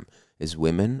Instagram is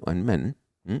women and men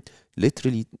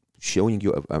literally showing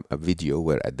you a video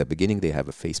where at the beginning they have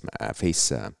a face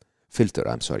filter.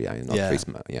 I'm sorry,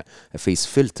 a face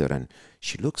filter, and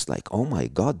she looks like, oh my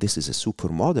God, this is a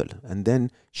supermodel. And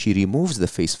then she removes the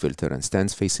face filter and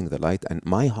stands facing the light, and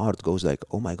my heart goes like,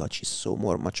 oh my God, she's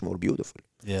much more beautiful.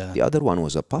 Yeah. The other one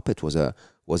was a puppet, was an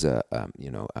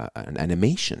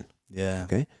animation. Yeah.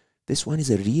 Okay, this one is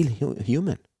a real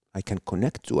human. I can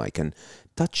connect to, I can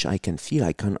touch, I can feel,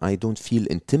 I don't feel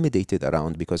intimidated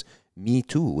around, because me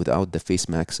too, without the face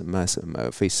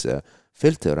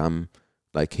filter, I'm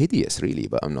like hideous, really,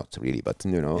 but I'm not really, but I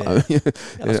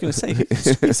was going to say,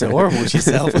 you're so horrible to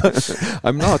yourself.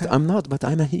 I'm not, but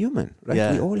I'm a human, right?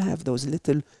 Yeah. We all have those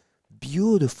little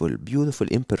beautiful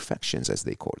imperfections, as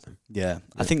they call them. Yeah.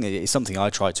 I think it's something I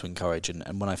try to encourage, and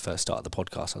when I first started the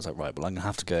podcast, I was like, right, well, I'm going to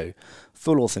have to go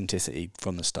full authenticity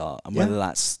from the start, and whether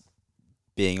that's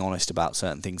being honest about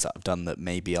certain things that I've done that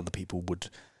maybe other people would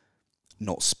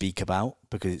not speak about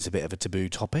because it's a bit of a taboo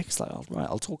topic. It's like, right,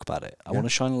 I'll talk about it. I want to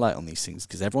shine a light on these things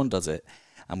because everyone does it,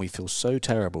 and we feel so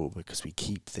terrible because we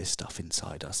keep this stuff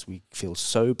inside us. We feel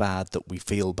so bad that we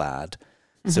feel bad,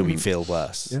 so we feel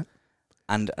worse. Yeah.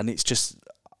 And it's just,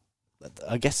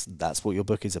 I guess that's what your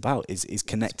book is about, is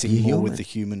connecting more with the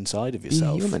human side of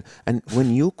yourself. Be human. And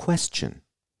when you question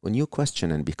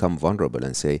and become vulnerable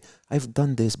and say, I've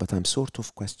done this, but I'm sort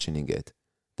of questioning it,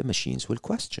 the machines will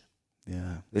question.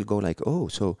 Yeah. They'll go like, oh,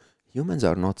 so humans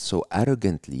are not so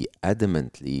arrogantly,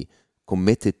 adamantly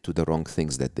committed to the wrong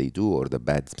things that they do or the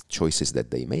bad choices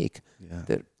that they make.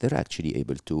 Yeah. They're actually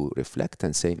able to reflect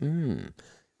and say,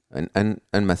 And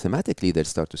mathematically they'll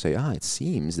start to say, it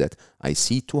seems that I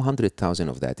see 200,000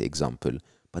 of that example,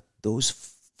 but those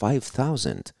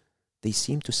 5,000, they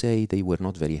seem to say they were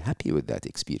not very happy with that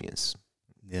experience.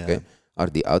 Yeah. Okay? Are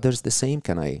the others the same?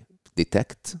 Can I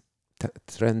detect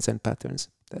trends and patterns?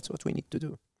 That's what we need to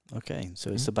do. Okay,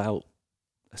 so it's about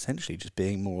essentially just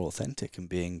being more authentic and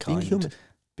being kind,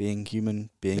 being human,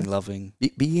 being Yes. loving.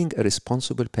 Being a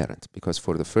responsible parent, because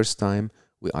for the first time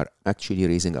we are actually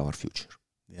raising our future.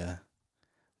 Yeah.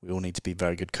 We all need to be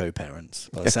very good co-parents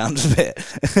by the sounds of it.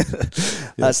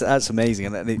 That's amazing,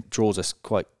 and it draws us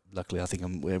quite. Luckily, I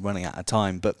think we're running out of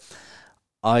time, but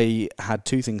I had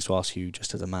two things to ask you,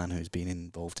 just as a man who's been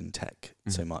involved in tech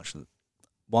so much.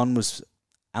 One was,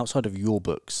 outside of your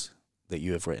books that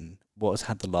you have written, what has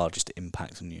had the largest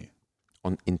impact on you?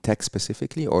 In tech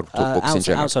specifically, or books in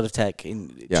general? Outside of tech,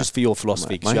 just for your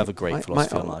philosophy, because you have a great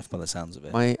philosophy on life by the sounds of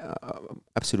it. My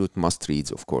absolute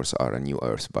must-reads, of course, are A New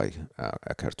Earth by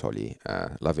Eckhart Tolle,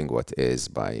 Loving What Is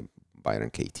by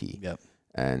Byron Katie, Yep.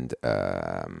 and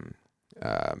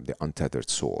The Untethered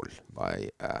Soul by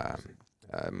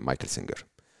Michael Singer.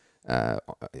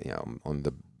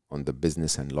 On the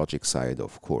business and logic side,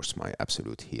 of course, my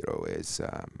absolute hero is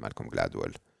Malcolm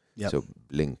Gladwell. Yep. So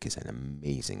Blink is an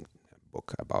amazing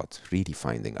book about really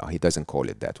finding he doesn't call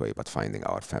it that way, but finding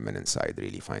our feminine side,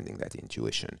 really finding that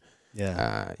intuition.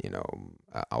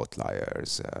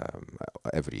 Outliers,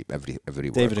 every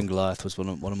David and Goliath was one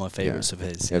of my favorites of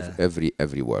his.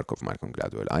 Every work of Malcolm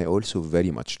Gladwell. I also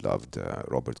very much loved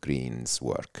Robert Greene's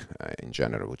work in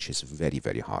general, which is very,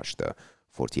 very harsh. The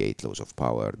 48 Laws of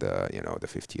Power, the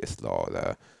 50th Law,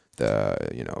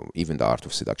 even the Art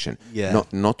of Seduction. Yeah.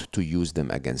 Not to use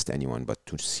them against anyone, but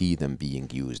to see them being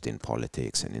used in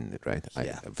politics and in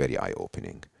very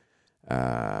eye-opening.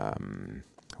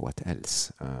 What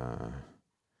else?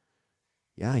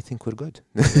 I think we're good.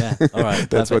 Yeah, all right.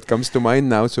 That's what comes to mind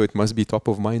now, so it must be top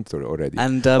of mind already.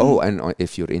 And and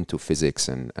if you're into physics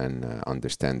and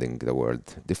understanding the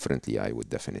world differently, I would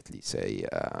definitely say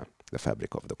The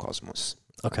Fabric of the Cosmos.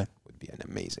 Okay. Would be an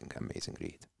amazing, amazing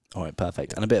read. All right,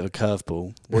 perfect. And a bit of a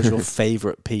curveball. What's your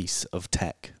favorite piece of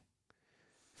tech?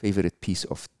 Favorite piece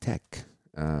of tech?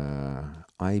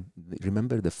 I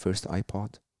remember the first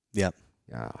iPod. Yeah.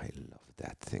 Yeah, I love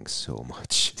that thing so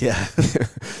much. Yeah.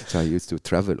 So I used to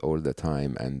travel all the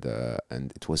time, and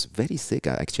it was very thick.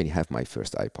 I actually have my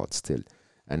first iPod still,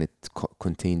 and it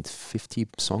contained 50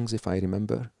 songs, if I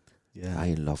remember. Yeah.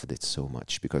 I loved it so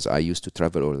much because I used to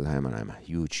travel all the time, and I'm a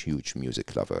huge, huge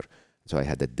music lover. So I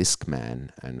had a Discman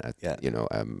and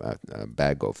a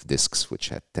bag of discs which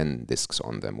had 10 discs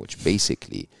on them, which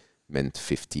basically meant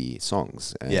 50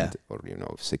 songs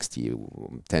or 60,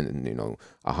 10,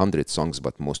 100 songs,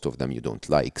 but most of them you don't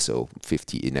like. So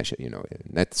 50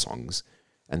 net songs,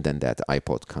 and then that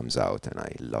iPod comes out, and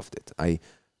I loved it. I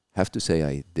have to say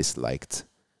I disliked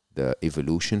the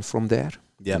evolution from there.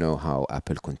 Yep. How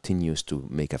Apple continues to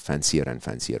make a fancier and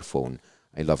fancier phone.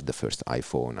 I loved the first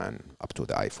iPhone, and up to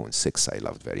the iPhone 6 I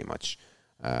loved very much.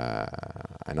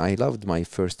 And I loved my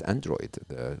first Android,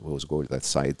 the Rose Gold, that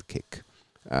Sidekick.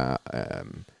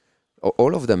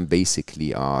 All of them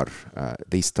basically are,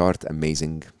 they start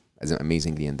amazingly,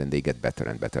 and then they get better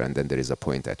and better. And then there is a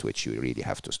point at which you really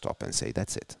have to stop and say,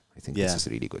 that's it. I think this is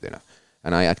really good enough.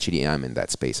 And I actually am in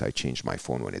that space. I change my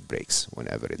phone when it breaks,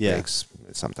 whenever it breaks.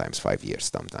 Sometimes 5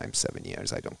 years, sometimes 7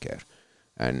 years. I don't care.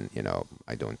 And,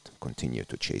 I don't continue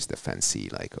to chase the fancy,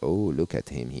 like, oh, look at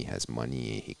him, he has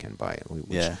money, he can buy.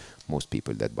 Which most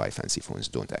people that buy fancy phones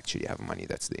don't actually have money.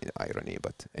 That's the irony.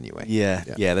 But anyway. Yeah,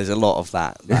 there's a lot of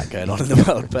that going on in the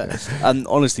world. But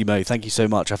honestly, Mo, thank you so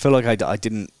much. I feel like I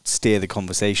didn't steer the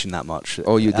conversation that much.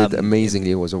 Oh, you did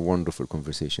amazingly. It was a wonderful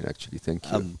conversation, actually.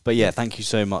 Thank you. But thank you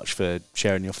so much for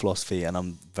sharing your philosophy. And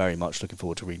I'm very much looking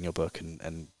forward to reading your book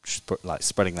and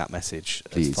spreading that message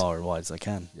as far and wide as I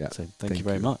can. Yeah. So thank you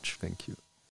very much. Thank you.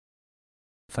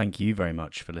 Thank you very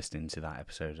much for listening to that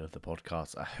episode of the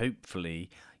podcast. Hopefully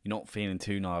you're not feeling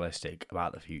too nihilistic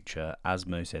about the future. As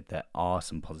Mo said, there are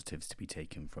some positives to be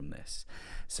taken from this.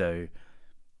 So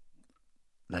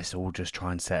let's all just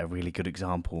try and set a really good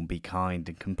example and be kind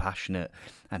and compassionate,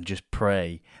 and just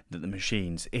pray that the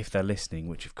machines, if they're listening,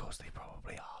 which of course they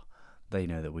probably are, they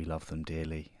know that we love them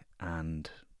dearly and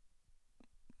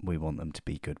we want them to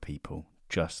be good people,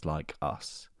 just like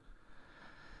us.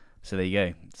 So there you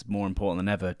go. It's more important than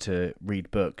ever to read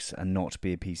books and not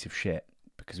be a piece of shit,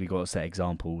 because we've got to set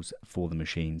examples for the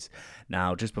machines.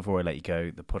 Now, just before I let you go,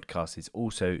 the podcast is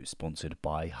also sponsored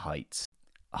by Heights.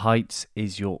 Heights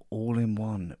is your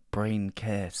all-in-one brain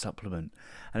care supplement,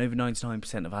 and over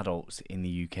 99% of adults in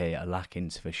the UK are lacking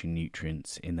sufficient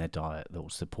nutrients in their diet that will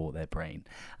support their brain.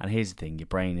 And here's the thing, your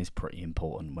brain is pretty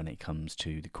important when it comes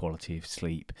to the quality of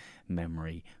sleep,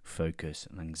 memory, focus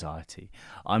and anxiety.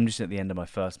 I'm just at the end of my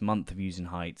first month of using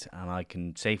Heights, and I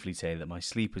can safely say that my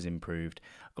sleep has improved.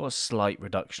 I've got a slight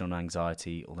reduction on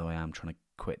anxiety, although I am trying to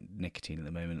quit nicotine at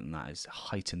the moment, and that has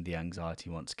heightened the anxiety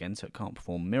once again, so it can't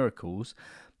perform miracles.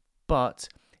 But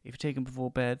if you take them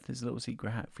before bed, there's a little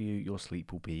secret hack for you. Your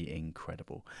sleep will be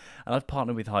incredible. And I've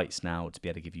partnered with Heights now to be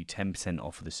able to give you 10%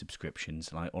 off of the subscriptions,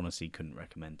 and I honestly couldn't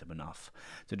recommend them enough.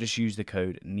 So just use the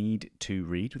code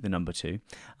NEED2READ with the number 2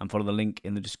 and follow the link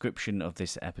in the description of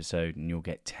this episode, and you'll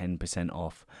get 10%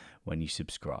 off when you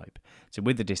subscribe. So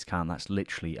with the discount, that's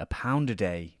literally £1 a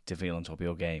day to feel on top of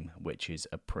your game, which is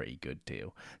a pretty good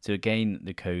deal. So again,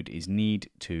 the code is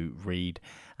NEED2READ,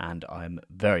 and I'm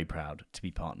very proud to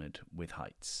be partnered with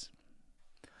Heights.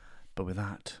 But with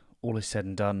that, all is said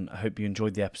and done. I hope you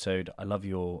enjoyed the episode. I love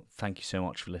you all. Thank you so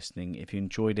much for listening. If you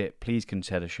enjoyed it, please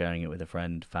consider sharing it with a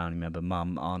friend, family member,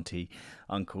 mum, auntie,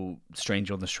 uncle,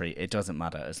 stranger on the street. It doesn't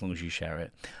matter as long as you share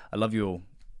it. I love you all.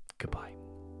 Goodbye.